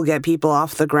think will get people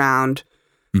off the ground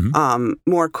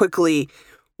more quickly.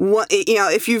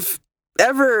 If you've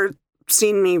ever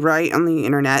seen me write on the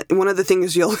internet, one of the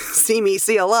things you'll see me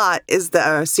say a lot is that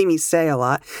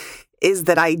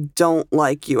I don't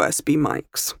like USB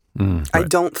mics. Right. I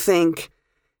don't think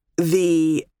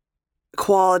the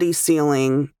quality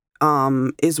ceiling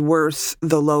is worth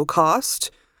the low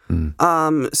cost.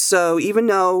 So even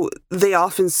though they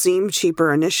often seem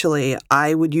cheaper initially,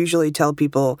 I would usually tell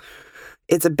people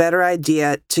it's a better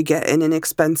idea to get an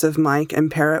inexpensive mic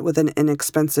and pair it with an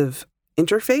inexpensive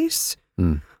interface.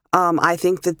 I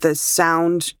think that the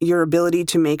sound, your ability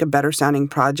to make a better sounding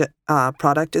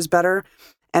product is better.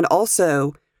 And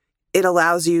also, it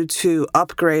allows you to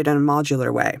upgrade in a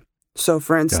modular way. So,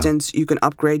 for instance, you can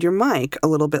upgrade your mic a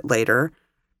little bit later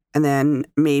and then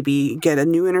maybe get a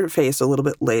new interface a little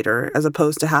bit later, as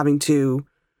opposed to having to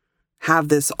have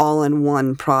this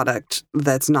all-in-one product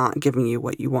that's not giving you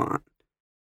what you want.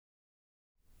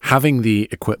 Having the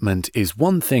equipment is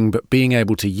one thing, but being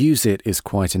able to use it is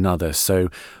quite another. So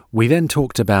we then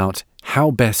talked about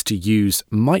how best to use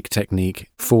mic technique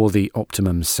for the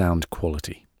optimum sound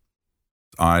quality.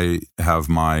 I have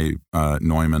my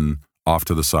Neumann off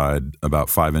to the side about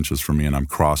 5 inches from me, and I'm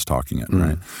cross-talking it,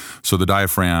 right? So the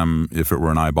diaphragm, if it were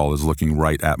an eyeball, is looking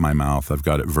right at my mouth. I've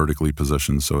got it vertically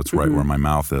positioned, so it's right where my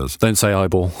mouth is. Don't say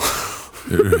eyeball.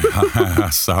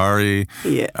 Sorry.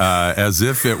 Yeah. As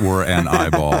if it were an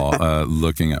eyeball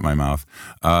looking at my mouth,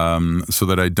 so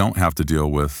that I don't have to deal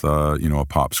with, a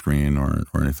pop screen or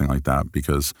anything like that.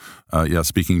 Because,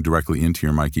 speaking directly into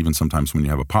your mic, even sometimes when you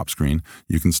have a pop screen,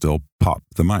 you can still pop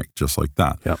the mic just like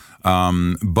that. Yep.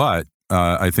 But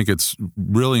I think it's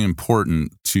really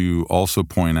important to also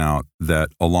point out that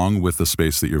along with the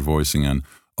space that you're voicing in,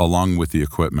 along with the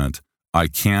equipment, I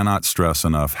cannot stress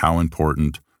enough how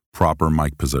important proper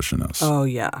mic position is. Oh,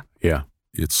 yeah. Yeah.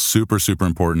 It's super, super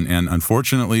important. And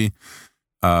unfortunately,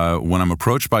 when I'm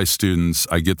approached by students,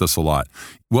 I get this a lot.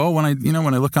 Well, when I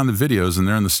look on the videos and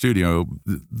they're in the studio,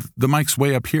 the mic's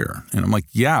way up here. And I'm like,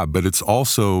 yeah, but it's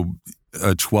also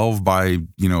a 12 by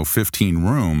 15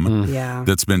 room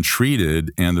that's been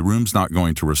treated, and the room's not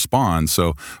going to respond.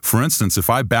 So, for instance, if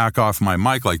I back off my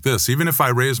mic like this, even if I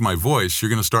raise my voice, you're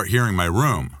going to start hearing my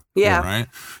room. Yeah. Right.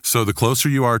 So the closer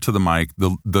you are to the mic,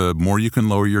 the more you can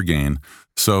lower your gain.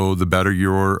 So the better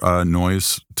your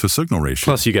noise to signal ratio.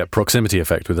 Plus, you get proximity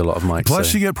effect with a lot of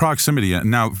mics. You get proximity.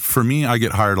 Now, for me, I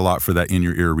get hired a lot for that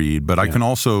in-your-ear read, but I can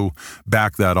also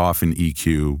back that off in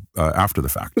EQ after the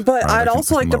fact. But I'd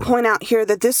also like to point out here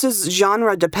that this is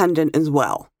genre dependent as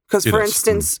well. Because, for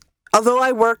instance, although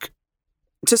I work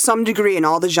to some degree in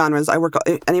all the genres,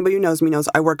 anybody who knows me knows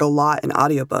I work a lot in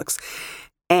audiobooks.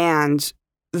 And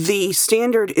the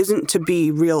standard isn't to be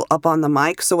real up on the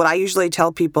mic. So what I usually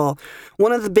tell people,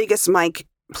 one of the biggest mic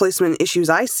placement issues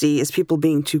I see is people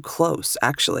being too close,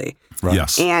 actually. Right.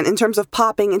 Yes. And in terms of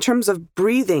popping, in terms of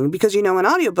breathing, because, in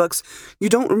audiobooks, you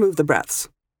don't remove the breaths.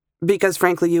 Because,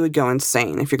 frankly, you would go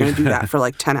insane if you're going to do that for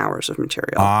like 10 hours of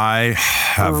material. I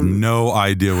have no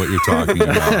idea what you're talking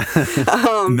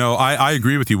about. No, I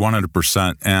agree with you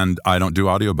 100%. And I don't do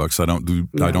audiobooks. I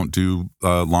don't do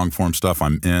long form stuff.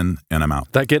 I'm in and I'm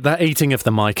out. That eating of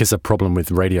the mic is a problem with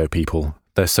radio people.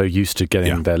 They're so used to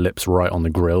getting their lips right on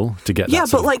the grill to get that. Yeah,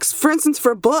 but like, for instance,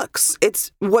 for books,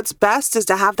 it's what's best is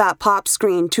to have that pop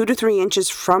screen 2 to 3 inches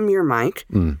from your mic.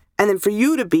 And then for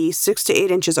you to be 6 to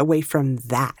 8 inches away from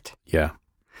that. Yeah.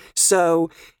 So,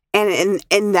 and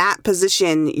in that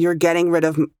position, you're getting rid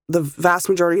of the vast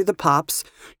majority of the pops.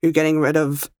 You're getting rid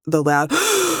of the loud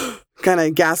kind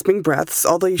of gasping breaths,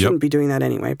 although you shouldn't be doing that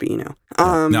anyway, but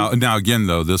Now again,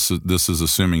 though, this is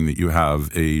assuming that you have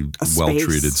a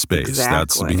well-treated space. Exactly.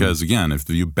 That's because, again, if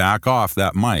you back off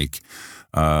that mic,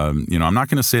 I'm not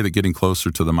going to say that getting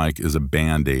closer to the mic is a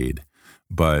Band-Aid,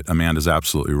 but Amanda's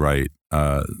absolutely right.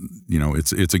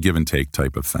 It's a give and take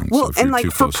type of thing. Well, so and like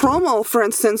for promo, for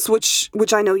instance, which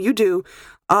I know you do,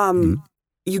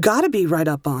 you got to be right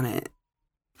up on it.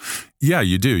 Yeah,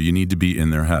 you do. You need to be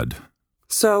in their head.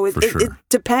 So it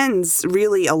depends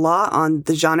really a lot on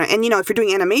the genre. And, if you're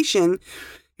doing animation,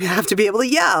 you have to be able to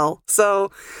yell.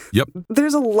 So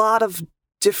there's a lot of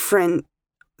different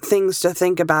things to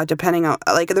think about depending on,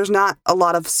 like, there's not a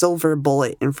lot of silver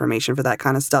bullet information for that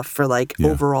kind of stuff for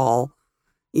overall,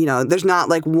 there's not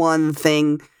like one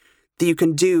thing that you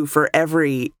can do for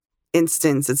every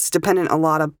instance. It's dependent a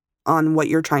lot on what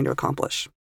you're trying to accomplish.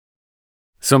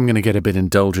 So I'm going to get a bit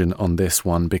indulgent on this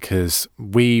one because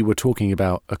we were talking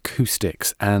about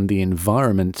acoustics and the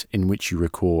environment in which you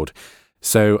record.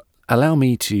 So allow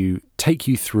me to take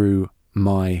you through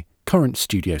my current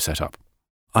studio setup.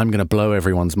 I'm going to blow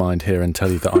everyone's mind here and tell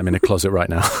you that I'm in a closet right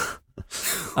now.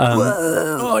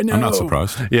 Whoa. I know. I'm not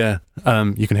surprised. Yeah.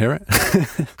 You can hear it?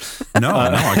 No,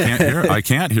 I can't hear it. I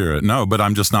can't hear it. No, but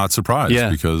I'm just not surprised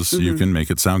because you can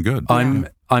make it sound good. I'm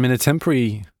in a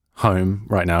temporary home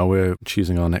right now. We're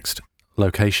choosing our next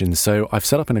location. So I've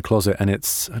set up in a closet and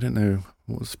it's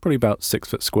probably about 6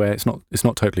 foot square. It's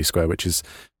not totally square, which is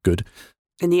good.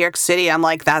 In New York City, I'm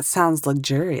like, that sounds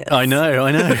luxurious. I know.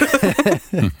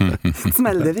 It's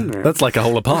my living room. That's like a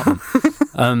whole apartment.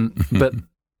 But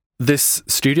this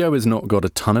studio has not got a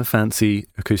ton of fancy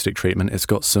acoustic treatment. It's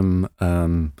got some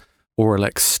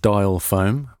Auralex style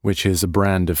foam, which is a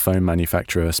brand of foam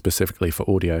manufacturer specifically for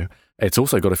audio. It's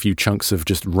also got a few chunks of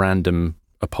just random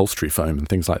upholstery foam and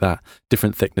things like that.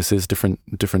 Different thicknesses,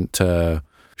 different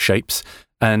shapes,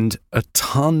 and a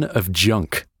ton of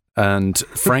junk. And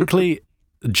frankly,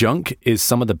 junk is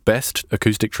some of the best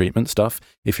acoustic treatment stuff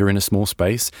if you're in a small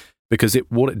space, because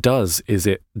what it does is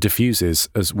it diffuses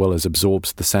as well as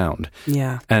absorbs the sound.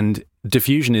 Yeah. And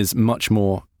diffusion is much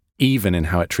more even in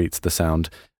how it treats the sound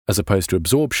as opposed to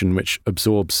absorption, which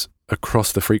absorbs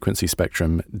across the frequency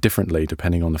spectrum differently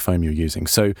depending on the foam you're using.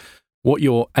 So what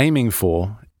you're aiming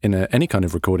for in any kind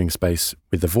of recording space,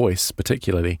 with the voice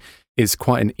particularly, is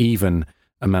quite an even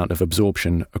amount of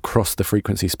absorption across the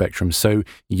frequency spectrum. So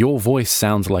your voice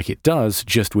sounds like it does,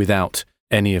 just without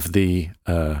any of the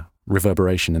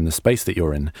reverberation in the space that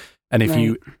you're in. And if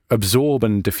you absorb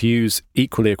and diffuse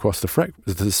equally across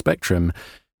the spectrum,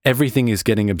 everything is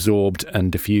getting absorbed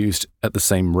and diffused at the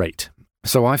same rate.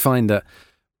 So I find that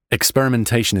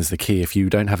experimentation is the key. If you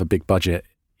don't have a big budget,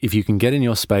 if you can get in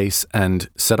your space and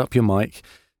set up your mic,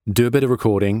 do a bit of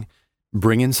recording,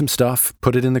 bring in some stuff,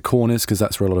 put it in the corners, because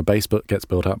that's where a lot of bass gets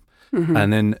built up,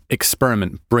 and then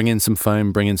experiment. Bring in some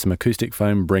foam, bring in some acoustic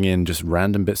foam, bring in just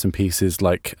random bits and pieces,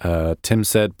 like Tim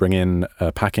said, bring in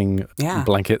packing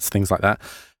blankets, things like that.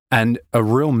 And a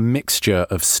real mixture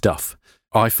of stuff,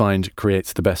 I find,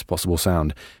 creates the best possible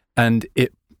sound. And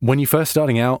when you're first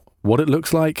starting out, what it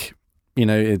looks like,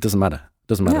 it doesn't matter. It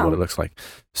doesn't matter what it looks like.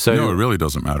 So no, it really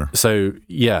doesn't matter. So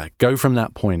yeah, go from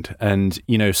that point. And,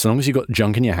 so long as you've got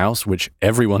junk in your house, which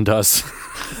everyone does,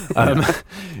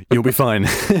 you'll be fine.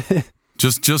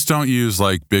 Just don't use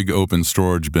like big open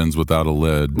storage bins without a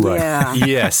lid. Right. Yeah.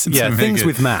 Yes. Yeah. Things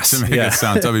with mass. To make it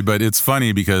sound tubby. But it's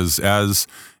funny because as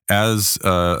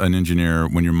an engineer,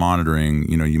 when you're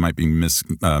monitoring, you might be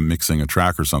mixing a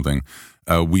track or something.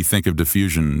 We think of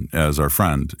diffusion as our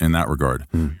friend in that regard.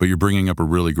 But you're bringing up a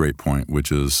really great point, which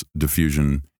is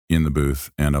diffusion in the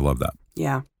booth, and I love that.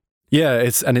 Yeah. Yeah,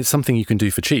 it's something you can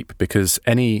do for cheap, because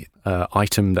any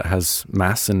item that has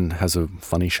mass and has a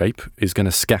funny shape is going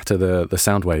to scatter the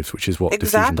sound waves, which is what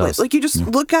diffusion does. Like you just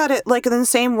look at it like in the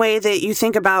same way that you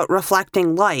think about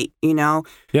reflecting light,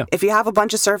 Yeah. If you have a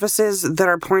bunch of surfaces that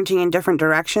are pointing in different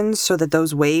directions so that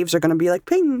those waves are going to be like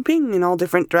ping, ping in all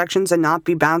different directions and not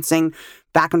be bouncing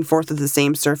back and forth with the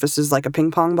same surfaces like a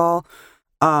ping pong ball,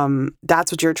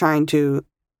 that's what you're trying to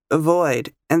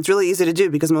avoid. And it's really easy to do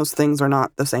because most things are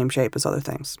not the same shape as other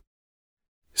things.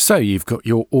 So you've got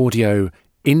your audio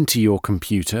into your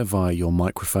computer via your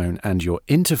microphone and your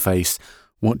interface.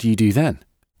 What do you do then?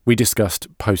 We discussed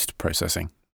post-processing.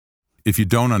 If you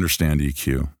don't understand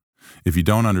EQ, if you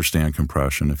don't understand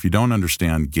compression, if you don't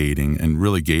understand gating, and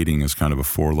really gating is kind of a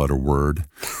 4-letter word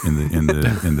in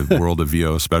the world of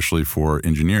VO, especially for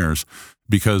engineers,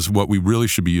 because what we really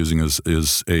should be using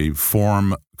is a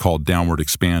form called downward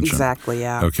expansion. Exactly,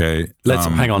 yeah. Okay. Let's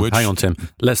hang on, Tim.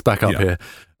 Let's back up here.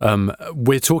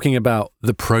 We're talking about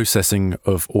the processing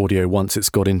of audio once it's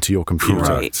got into your computer.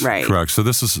 Right. Correct. So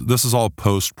this is all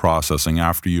post-processing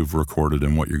after you've recorded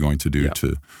and what you're going to do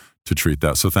to treat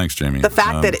that. So thanks, Jamie. The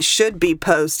fact that it should be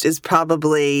post is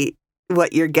probably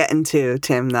what you're getting to,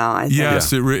 Tim, though, I think.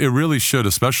 Yes, it really should,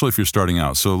 especially if you're starting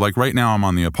out. So like right now I'm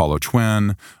on the Apollo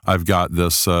Twin. I've got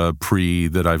this pre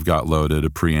that I've got loaded, a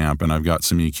preamp, and I've got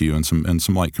some EQ and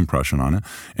some light compression on it.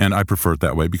 And I prefer it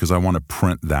that way because I want to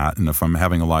print that. And if I'm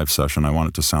having a live session, I want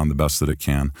it to sound the best that it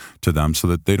can to them so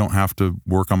that they don't have to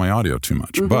work on my audio too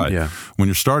much. But when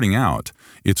you're starting out,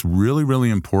 it's really, really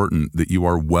important that you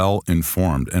are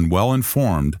well-informed. And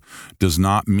well-informed does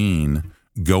not mean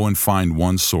go and find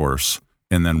one source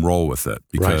and then roll with it,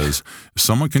 because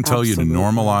someone can tell you to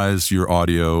normalize your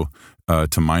audio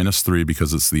to -3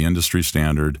 because it's the industry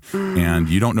standard, and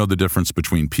you don't know the difference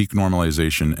between peak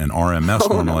normalization and RMS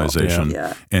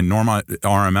normalization. And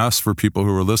RMS, for people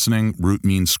who are listening, root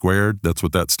mean squared. That's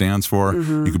what that stands for.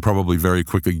 You could probably very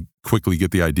quickly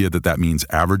get the idea that means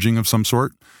averaging of some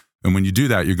sort. And when you do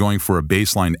that, you're going for a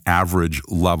baseline average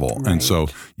level. Right. And so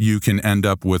you can end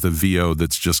up with a VO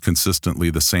that's just consistently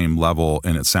the same level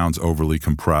and it sounds overly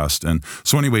compressed. And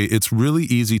so anyway, it's really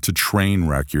easy to train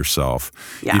wreck yourself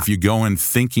if you go in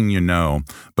thinking you know,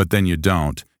 but then you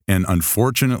don't. And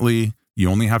unfortunately, you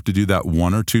only have to do that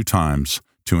 1 or 2 times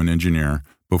to an engineer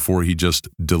before he just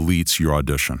deletes your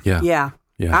audition. Yeah.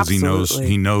 Because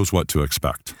he knows what to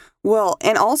expect. Well,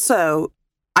 and also,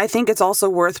 I think it's also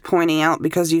worth pointing out,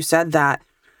 because you said that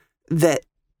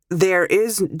there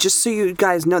is, just so you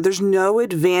guys know, there's no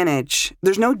advantage,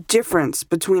 there's no difference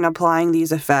between applying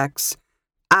these effects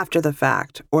after the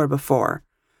fact or before.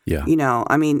 Yeah.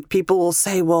 I mean, people will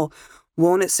say, well,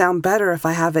 won't it sound better if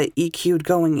I have it EQ'd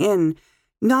going in?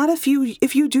 Not if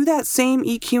you do that same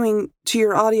EQing to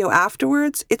your audio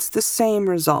afterwards, it's the same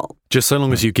result. Just so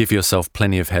long as you give yourself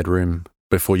plenty of headroom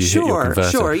before you hit your converter.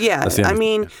 Sure, yeah. I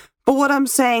mean, but what I'm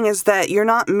saying is that you're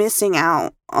not missing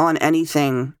out on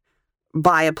anything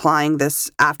by applying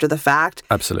this after the fact.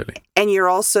 Absolutely. And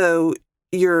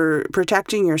you're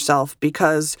protecting yourself,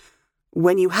 because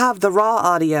when you have the raw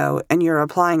audio and you're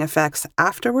applying effects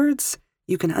afterwards,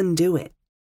 you can undo it.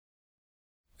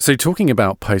 So talking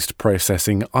about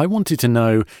post-processing, I wanted to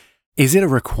know, is it a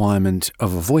requirement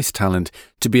of a voice talent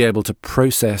to be able to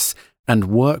process and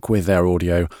work with their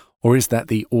audio, Or is that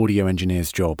the audio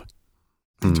engineer's job?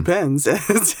 It depends.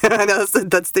 I know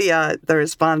that's the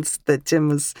response that Tim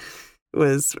was.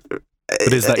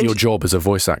 But is that your job as a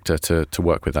voice actor to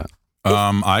work with that?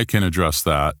 I can address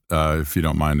that if you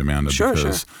don't mind, Amanda,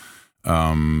 because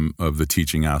of the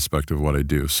teaching aspect of what I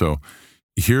do. So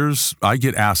I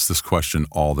get asked this question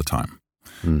all the time.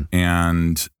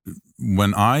 And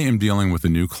when I am dealing with a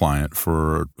new client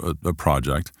for a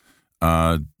project,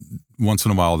 once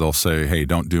in a while they'll say, hey,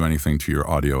 don't do anything to your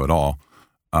audio at all,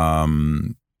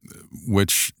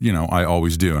 which, I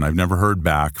always do. And I've never heard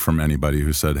back from anybody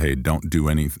who said, hey, don't do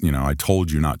anything. I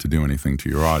told you not to do anything to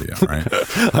your audio, right?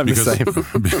 The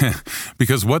same.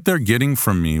 Because what they're getting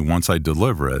from me once I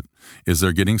deliver it is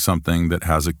they're getting something that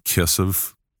has a kiss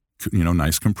of,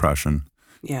 nice compression,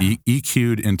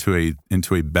 EQ'd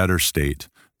into a better state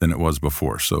than it was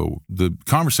before. So the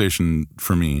conversation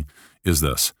for me is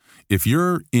this. If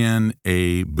you're in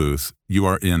a booth, you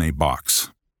are in a box,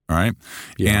 all right?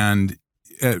 Yeah. And,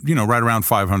 right around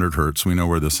 500 hertz, we know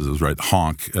where this is, right?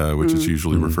 Honk, which is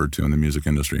usually referred to in the music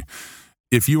industry.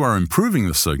 If you are improving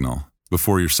the signal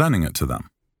before you're sending it to them,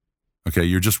 okay,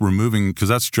 you're just removing, because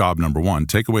that's job number one,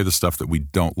 take away the stuff that we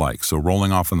don't like. So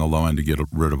rolling off on the low end to get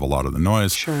rid of a lot of the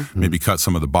noise, maybe cut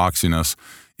some of the boxiness.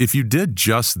 If you did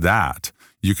just that,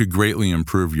 you could greatly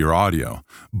improve your audio.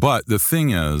 But the thing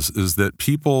is that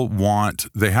people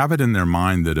they have it in their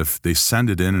mind that if they send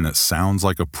it in and it sounds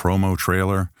like a promo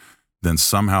trailer, then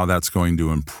somehow that's going to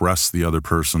impress the other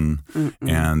person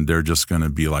and they're just going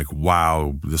to be like,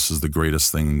 wow, this is the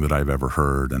greatest thing that I've ever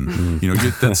heard. And,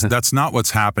 that's not what's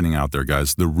happening out there,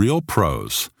 guys. The real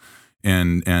pros,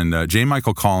 and J.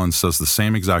 Michael Collins says the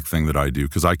same exact thing that I do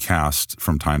because I cast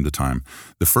from time to time.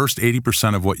 The first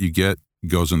 80% of what you get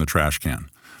goes in the trash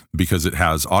can because it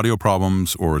has audio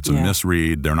problems or it's a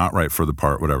misread, they're not right for the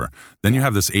part, whatever. Then you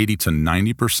have this 80 to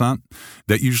 90%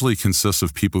 that usually consists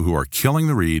of people who are killing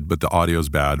the read, but the audio's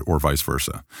bad or vice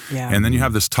versa. Yeah. And then you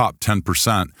have this top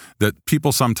 10% that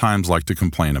people sometimes like to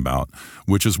complain about,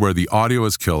 which is where the audio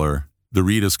is killer, the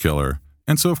read is killer,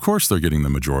 and so of course they're getting the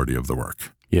majority of the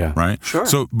work. Yeah. Right? Sure.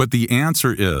 So, but the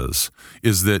answer is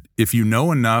that if you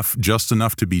know just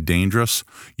enough to be dangerous,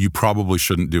 you probably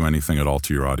shouldn't do anything at all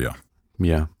to your audio.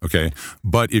 Yeah. Okay.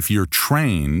 But if you're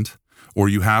trained or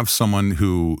you have someone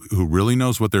who really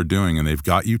knows what they're doing and they've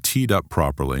got you teed up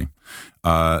properly,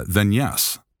 then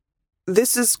yes.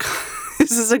 This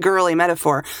is a girly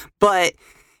metaphor, but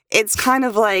it's kind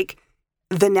of like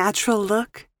the natural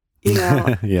look,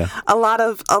 Yeah. A lot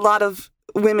of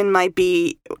women might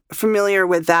be familiar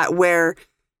with that, where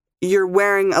you're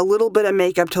wearing a little bit of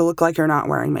makeup to look like you're not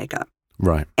wearing makeup.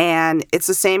 Right. And it's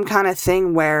the same kind of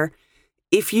thing where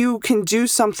if you can do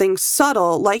something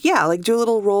subtle, like do a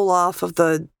little roll off of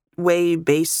the way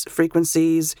bass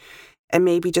frequencies and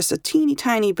maybe just a teeny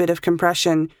tiny bit of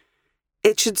compression,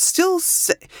 it should still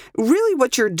really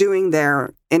what you're doing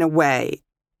there in a way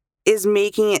is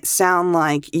making it sound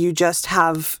like you just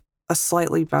have a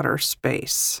slightly better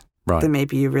space than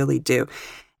maybe you really do.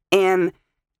 And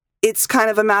it's kind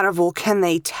of a matter of, well, can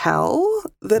they tell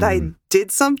that I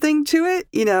did something to it?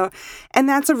 And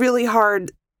that's a really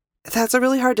hard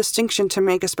distinction to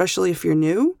make, especially if you're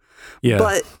new. Yeah.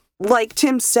 But like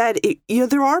Tim said,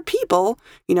 there are people,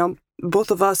 both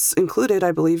of us included,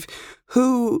 I believe,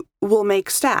 who will make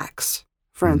stacks,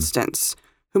 for instance,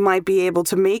 who might be able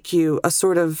to make you a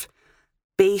sort of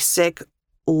basic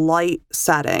light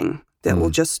setting that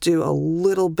will just do a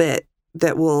little bit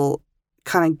that will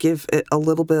kind of give it a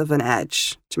little bit of an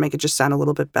edge to make it just sound a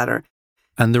little bit better.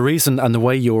 And the reason and the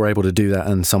way you're able to do that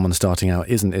and someone starting out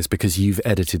is because you've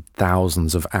edited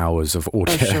thousands of hours of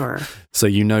audio. Oh, sure. So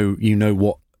you know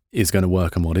what is going to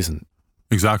work and what isn't.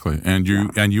 Exactly. And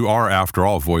you are, after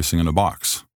all, voicing in a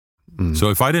box. So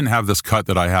if I didn't have this cut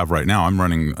that I have right now, I'm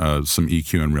running some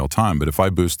EQ in real time, but if I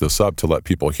boost this up to let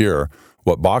people hear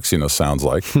what boxiness sounds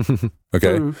like,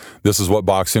 okay, this is what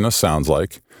boxiness sounds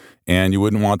like, and you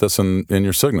wouldn't want this in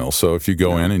your signal. So if you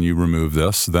go in and you remove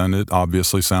this, then it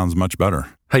obviously sounds much better.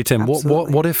 Hey, Tim,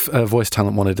 what if voice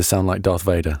talent wanted to sound like Darth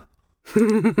Vader?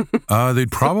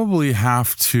 They'd probably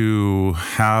have to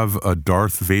have a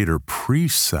Darth Vader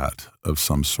preset of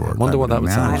some sort. I wonder what that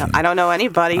would sound like. I don't know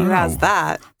anybody who has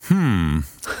that.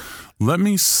 Let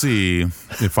me see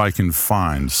if I can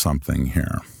find something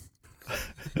here.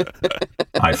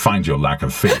 I find your lack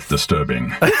of faith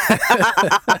disturbing.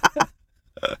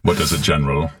 What is it,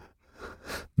 General?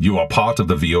 You are part of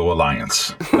the VO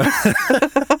Alliance.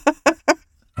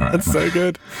 Right. That's so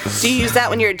good. Do you use that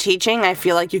when you're teaching? I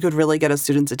feel like you could really get a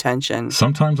student's attention.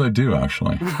 Sometimes I do,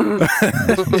 actually.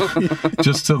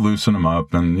 Just to loosen them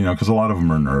up and, because a lot of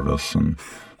them are nervous. And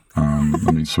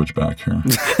Let me switch back here.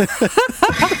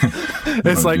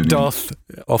 It's like Darth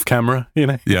off camera, you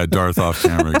know? Yeah, Darth off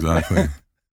camera, exactly.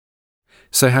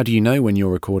 So how do you know when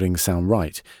your recordings sound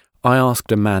right? I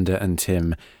asked Amanda and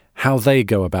Tim how they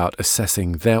go about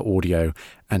assessing their audio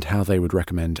and how they would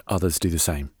recommend others do the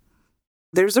same.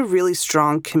 There's a really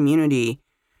strong community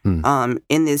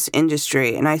in this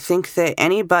industry. And I think that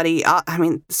anybody, I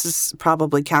mean, this is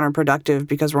probably counterproductive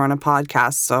because we're on a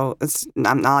podcast, so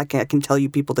I'm not like I can tell you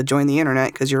people to join the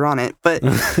internet because you're on it. But,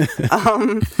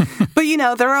 but you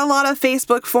know, there are a lot of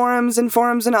Facebook forums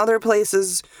and other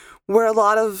places where a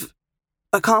lot of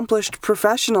accomplished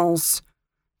professionals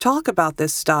talk about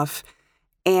this stuff.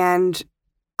 And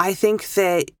I think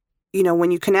that, you know,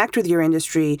 when you connect with your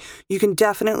industry, you can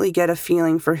definitely get a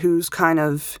feeling for who's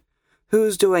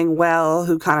doing well,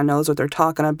 who kind of knows what they're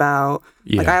talking about.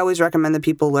 Yeah. Like I always recommend that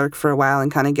people lurk for a while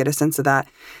and kind of get a sense of that.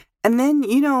 And then,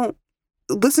 you know,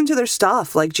 listen to their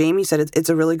stuff. Like Jamie said, it's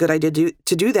a really good idea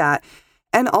to do that.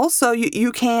 And also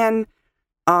you can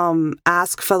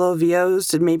ask fellow VOs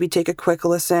to maybe take a quick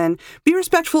listen. Be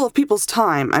respectful of people's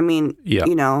time. I mean,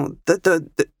 you know,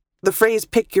 the phrase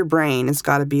 "pick your brain" has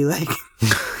got to be like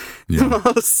the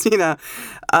most, you know.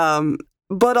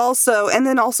 But also, and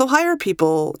then also hire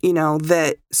people, you know,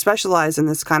 that specialize in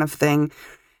this kind of thing.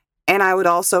 And I would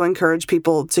also encourage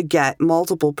people to get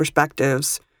multiple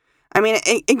perspectives. I mean,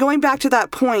 and going back to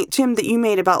that point, Tim, that you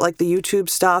made about like the YouTube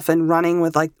stuff and running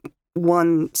with like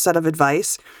one set of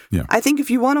advice. Yeah. I think if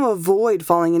you want to avoid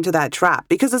falling into that trap,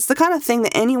 because it's the kind of thing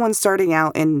that anyone starting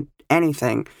out in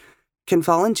anything can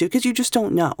fall into because you just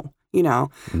don't know, you know.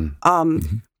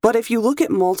 But if you look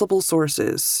at multiple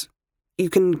sources, you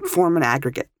can form an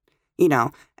aggregate, you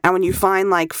know. And when you find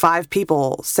like 5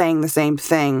 people saying the same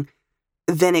thing,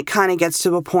 then it kind of gets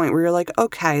to a point where you're like,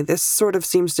 okay, this sort of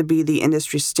seems to be the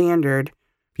industry standard.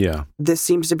 Yeah. This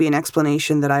seems to be an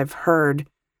explanation that I've heard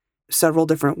several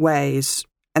different ways.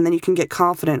 And then you can get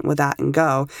confident with that and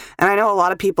go. And I know a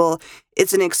lot of people,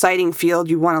 it's an exciting field.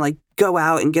 You want to like go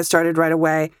out and get started right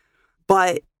away.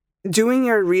 But doing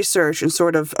your research and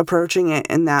sort of approaching it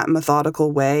in that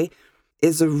methodical way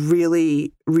is a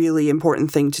really, really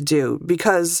important thing to do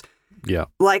because,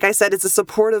 like I said, it's a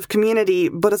supportive community,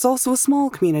 but it's also a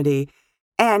small community.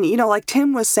 And, you know, like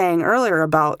Tim was saying earlier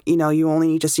about, you know, you only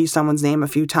need to see someone's name a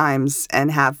few times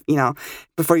and have, you know,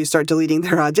 before you start deleting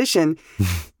their audition,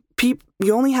 you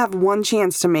only have one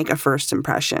chance to make a first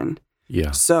impression.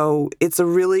 Yeah. So it's a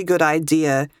really good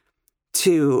idea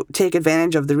to take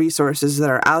advantage of the resources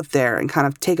that are out there and kind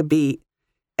of take a beat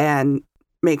and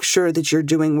make sure that you're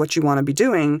doing what you want to be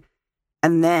doing,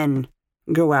 and then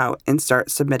go out and start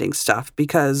submitting stuff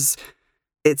because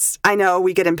I know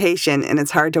we get impatient and it's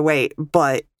hard to wait,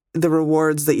 but the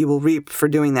rewards that you will reap for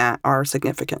doing that are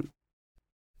significant.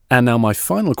 And now my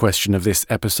final question of this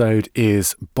episode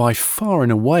is by far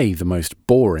and away the most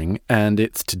boring, and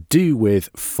it's to do with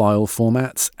file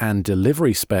formats and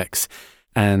delivery specs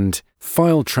and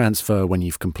file transfer when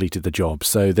you've completed the job.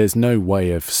 So there's no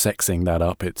way of sexing that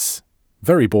up. It's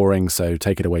very boring, so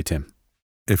take it away, Tim.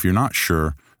 If you're not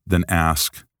sure, then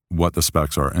ask what the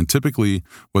specs are. And typically,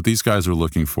 what these guys are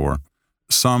looking for,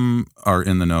 some are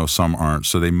in the know, some aren't.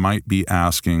 So they might be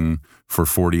asking for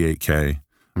 48K.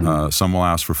 Some will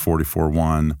ask for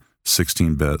 44.1,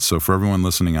 16-bit. So for everyone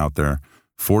listening out there,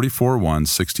 44.1,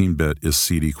 16-bit is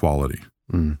CD quality.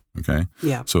 Okay?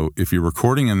 Yeah. So if you're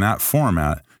recording in that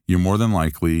format, you're more than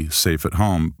likely safe at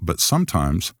home. But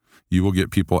sometimes you will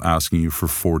get people asking you for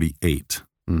 48.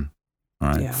 All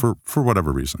right. Yeah. For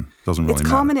whatever reason. Doesn't really matter. It's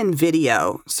common in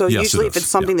video. So usually if it's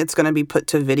something that's going to be put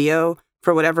to video,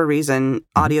 for whatever reason,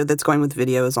 audio that's going with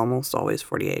video is almost always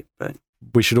 48. But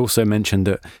we should also mention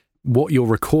that what you're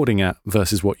recording at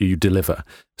versus what you deliver.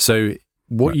 So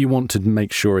what you want to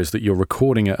make sure is that you're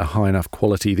recording at a high enough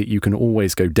quality that you can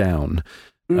always go down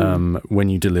when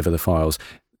you deliver the files.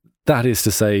 That is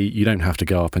to say, you don't have to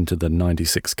go up into the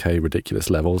 96K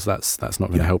ridiculous levels. That's not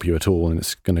going to help you at all, and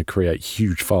it's going to create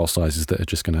huge file sizes that are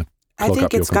just going to plug up your computer. I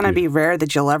think it's going to be rare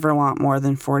that you'll ever want more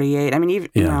than 48. I mean, even,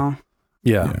 you know.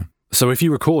 Yeah. So if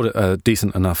you record at a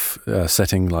decent enough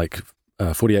setting like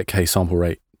 48K sample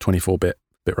rate, 24-bit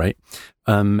bit rate,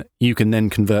 you can then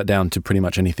convert down to pretty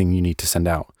much anything you need to send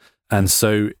out. And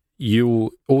so you'll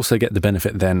also get the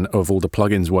benefit then of all the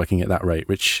plugins working at that rate,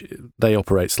 which they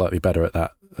operate slightly better at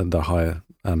that, and the higher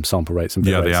sample rates and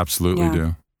bit rates. They absolutely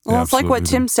do. Well, it's like what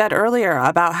Tim said earlier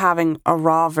about having a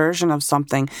raw version of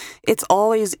something. It's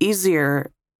always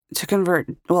easier to convert,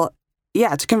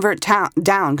 to convert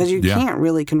down because you can't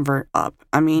really convert up.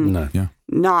 I mean,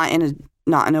 not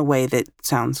in a way that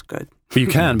sounds good. But you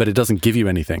can, but it doesn't give you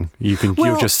anything.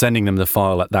 You're just sending them the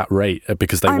file at that rate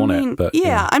because they want it. But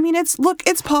I mean,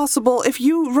 it's possible if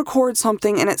you record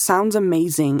something and it sounds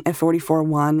amazing at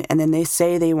 44.1, and then they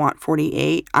say they want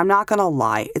 48. I'm not gonna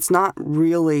lie, it's not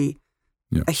really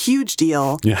a huge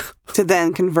deal to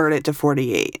then convert it to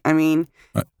 48. I mean,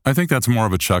 I think that's more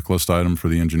of a checklist item for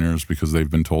the engineers because they've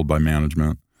been told by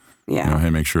management, hey,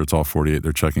 make sure it's all 48.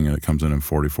 They're checking it. It comes in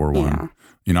 44.1.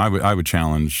 I would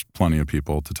challenge plenty of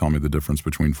people to tell me the difference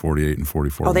between 48 and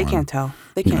 44.1. Oh, they can't tell.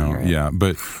 They can't hear it. Yeah,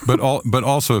 but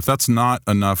also if that's not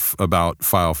enough about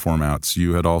file formats,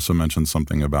 you had also mentioned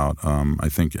something about I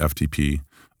think FTP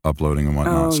uploading and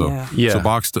whatnot. So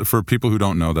Box, for people who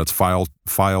don't know, that's file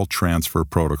transfer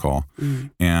protocol,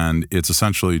 and it's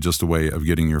essentially just a way of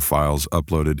getting your files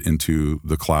uploaded into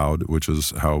the cloud, which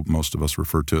is how most of us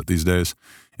refer to it these days.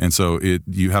 And so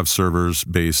you have servers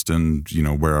based in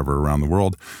wherever around the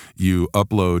world. You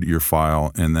upload your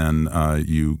file, and then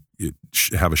you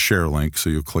have a share link. So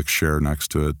you click share next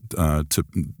to it. To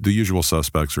the usual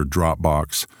suspects are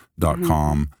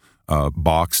Dropbox.com,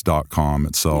 Box.com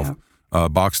itself. Yeah.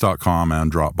 Box.com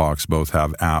and Dropbox both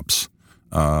have apps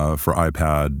for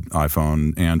iPad,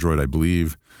 iPhone, Android, I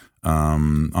believe.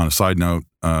 On a side note,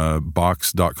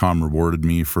 Box.com rewarded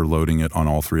me for loading it on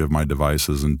all 3 of my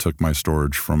devices and took my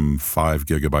storage from 5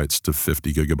 gigabytes to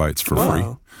 50 gigabytes for free.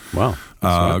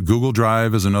 Wow. Google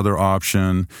Drive is another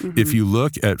option. Mm-hmm. If you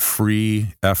look at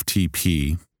free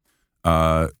FTP,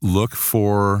 look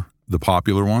for the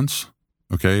popular ones.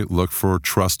 Okay, look for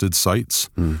trusted sites.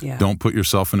 Don't put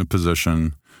yourself in a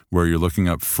position where you're looking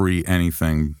up free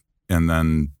anything and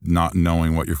then not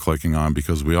knowing what you're clicking on,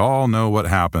 because we all know what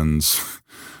happens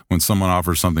when someone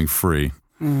offers something free.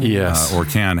 Yes. Or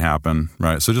can happen,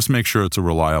 right? So just make sure it's a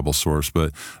reliable source.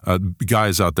 But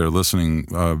guys out there listening,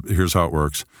 here's how it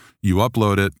works. You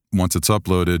upload it. Once it's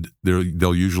uploaded,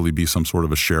 there'll usually be some sort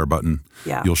of a share button.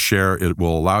 Yeah. You'll share. It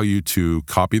will allow you to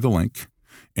copy the link,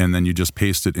 and then you just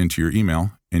paste it into your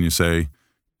email, and you say,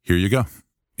 here you go.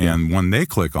 And when they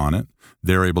click on it,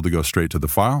 they're able to go straight to the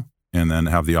file and then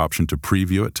have the option to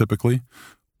preview it typically,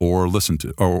 or listen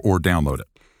to, or download it.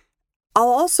 I'll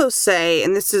also say,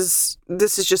 and this is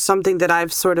just something that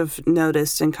I've sort of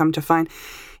noticed and come to find,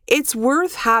 it's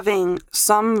worth having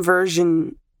some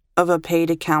version of a paid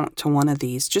account to one of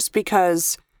these, just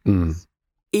because,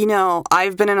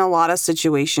 I've been in a lot of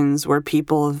situations where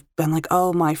people have been like,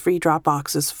 oh, my free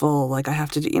Dropbox is full. Like I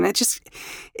have to do,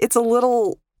 it's a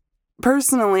little,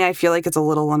 personally, I feel like it's a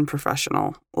little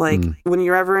unprofessional. Like when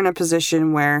you're ever in a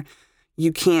position where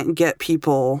you can't get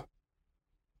people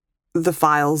the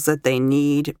files that they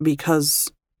need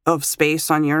because of space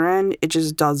on your end, it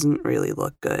just doesn't really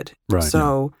look good. Right.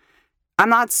 So I'm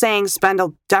not saying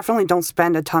definitely don't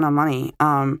spend a ton of money.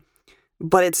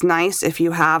 But it's nice if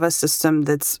you have a system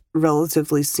that's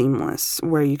relatively seamless,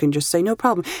 where you can just say, no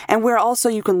problem. And where also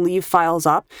you can leave files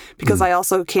up, because I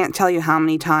also can't tell you how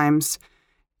many times,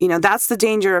 that's the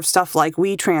danger of stuff like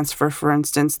WeTransfer, for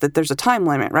instance, that there's a time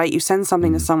limit, right? You send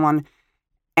something to someone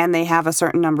and they have a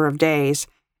certain number of days.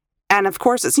 And of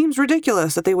course, it seems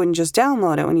ridiculous that they wouldn't just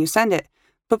download it when you send it,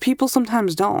 but people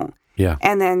sometimes don't. Yeah.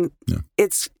 And then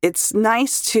it's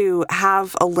nice to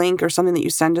have a link or something that you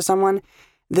send to someone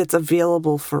that's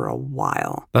available for a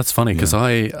while. That's funny because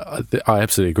I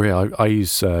absolutely agree. I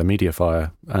use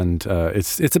Mediafire, and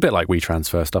it's a bit like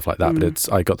WeTransfer, stuff like that,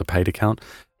 but I got the paid account,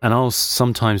 and I'll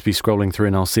sometimes be scrolling through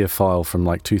and I'll see a file from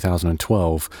like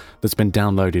 2012 that's been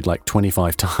downloaded like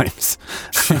 25 times.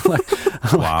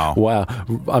 Wow.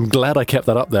 I'm glad I kept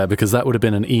that up there, because that would have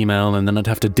been an email, and then I'd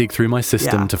have to dig through my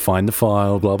system to find the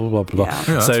file, blah, blah, blah, blah. Yeah,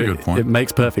 that's so a good point. It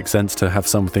makes perfect sense to have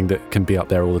something that can be up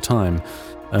there all the time.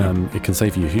 It can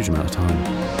save you a huge amount of time.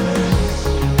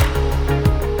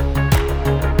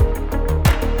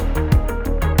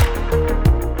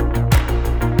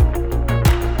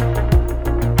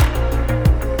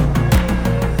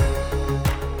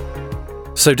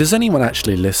 So does anyone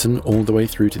actually listen all the way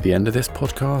through to the end of this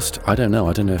podcast? I don't know.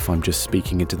 I don't know if I'm just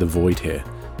speaking into the void here.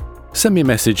 Send me a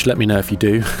message. Let me know if you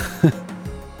do.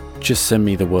 Just send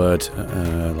me the word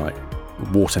like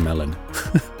watermelon.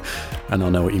 And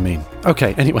I'll know what you mean.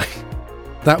 Okay, anyway,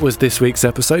 that was this week's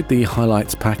episode, the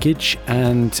highlights package,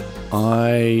 and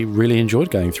I really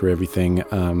enjoyed going through everything.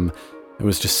 There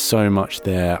was just so much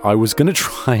there. I was going to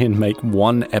try and make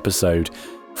one episode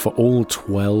for all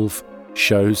 12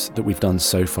 shows that we've done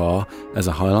so far as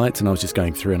a highlight, and I was just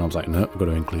going through and I was like, no, I've got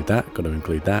to include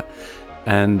that,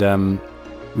 and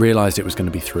realised it was going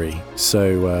to be 3.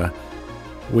 So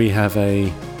we have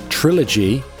a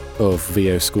trilogy of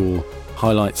VO School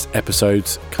highlights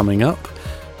episodes coming up,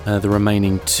 the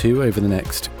remaining 2 over the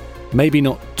next Maybe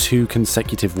not 2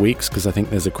 consecutive weeks, because I think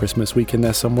there's a Christmas week in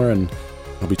there somewhere, and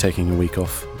I'll be taking a week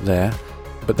off there.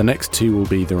 But the next 2 will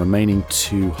be the remaining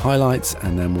 2 highlights,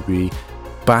 and then we'll be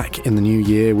back in the new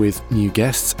year with new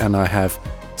guests, and I have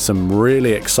some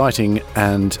really exciting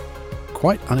and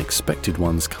quite unexpected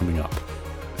ones coming up.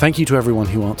 Thank you to everyone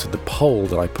who answered the poll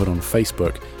that I put on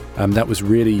Facebook. That was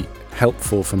really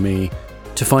helpful for me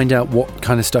to find out what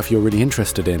kind of stuff you're really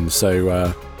interested in.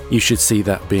 So you should see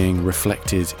that being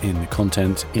reflected in the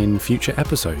content in future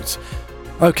episodes.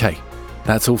 Okay,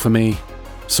 that's all for me.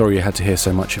 Sorry you had to hear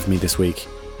so much of me this week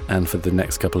and for the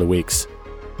next couple of weeks.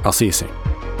 I'll see you soon.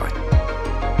 Bye.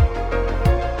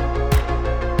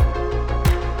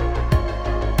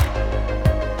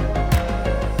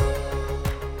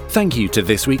 Thank you to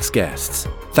this week's guests.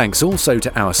 Thanks also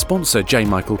to our sponsor J.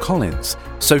 Michael Collins,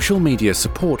 social media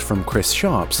support from Chris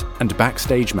Sharps, and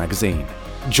Backstage Magazine.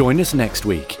 Join us next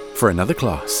week for another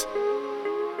class.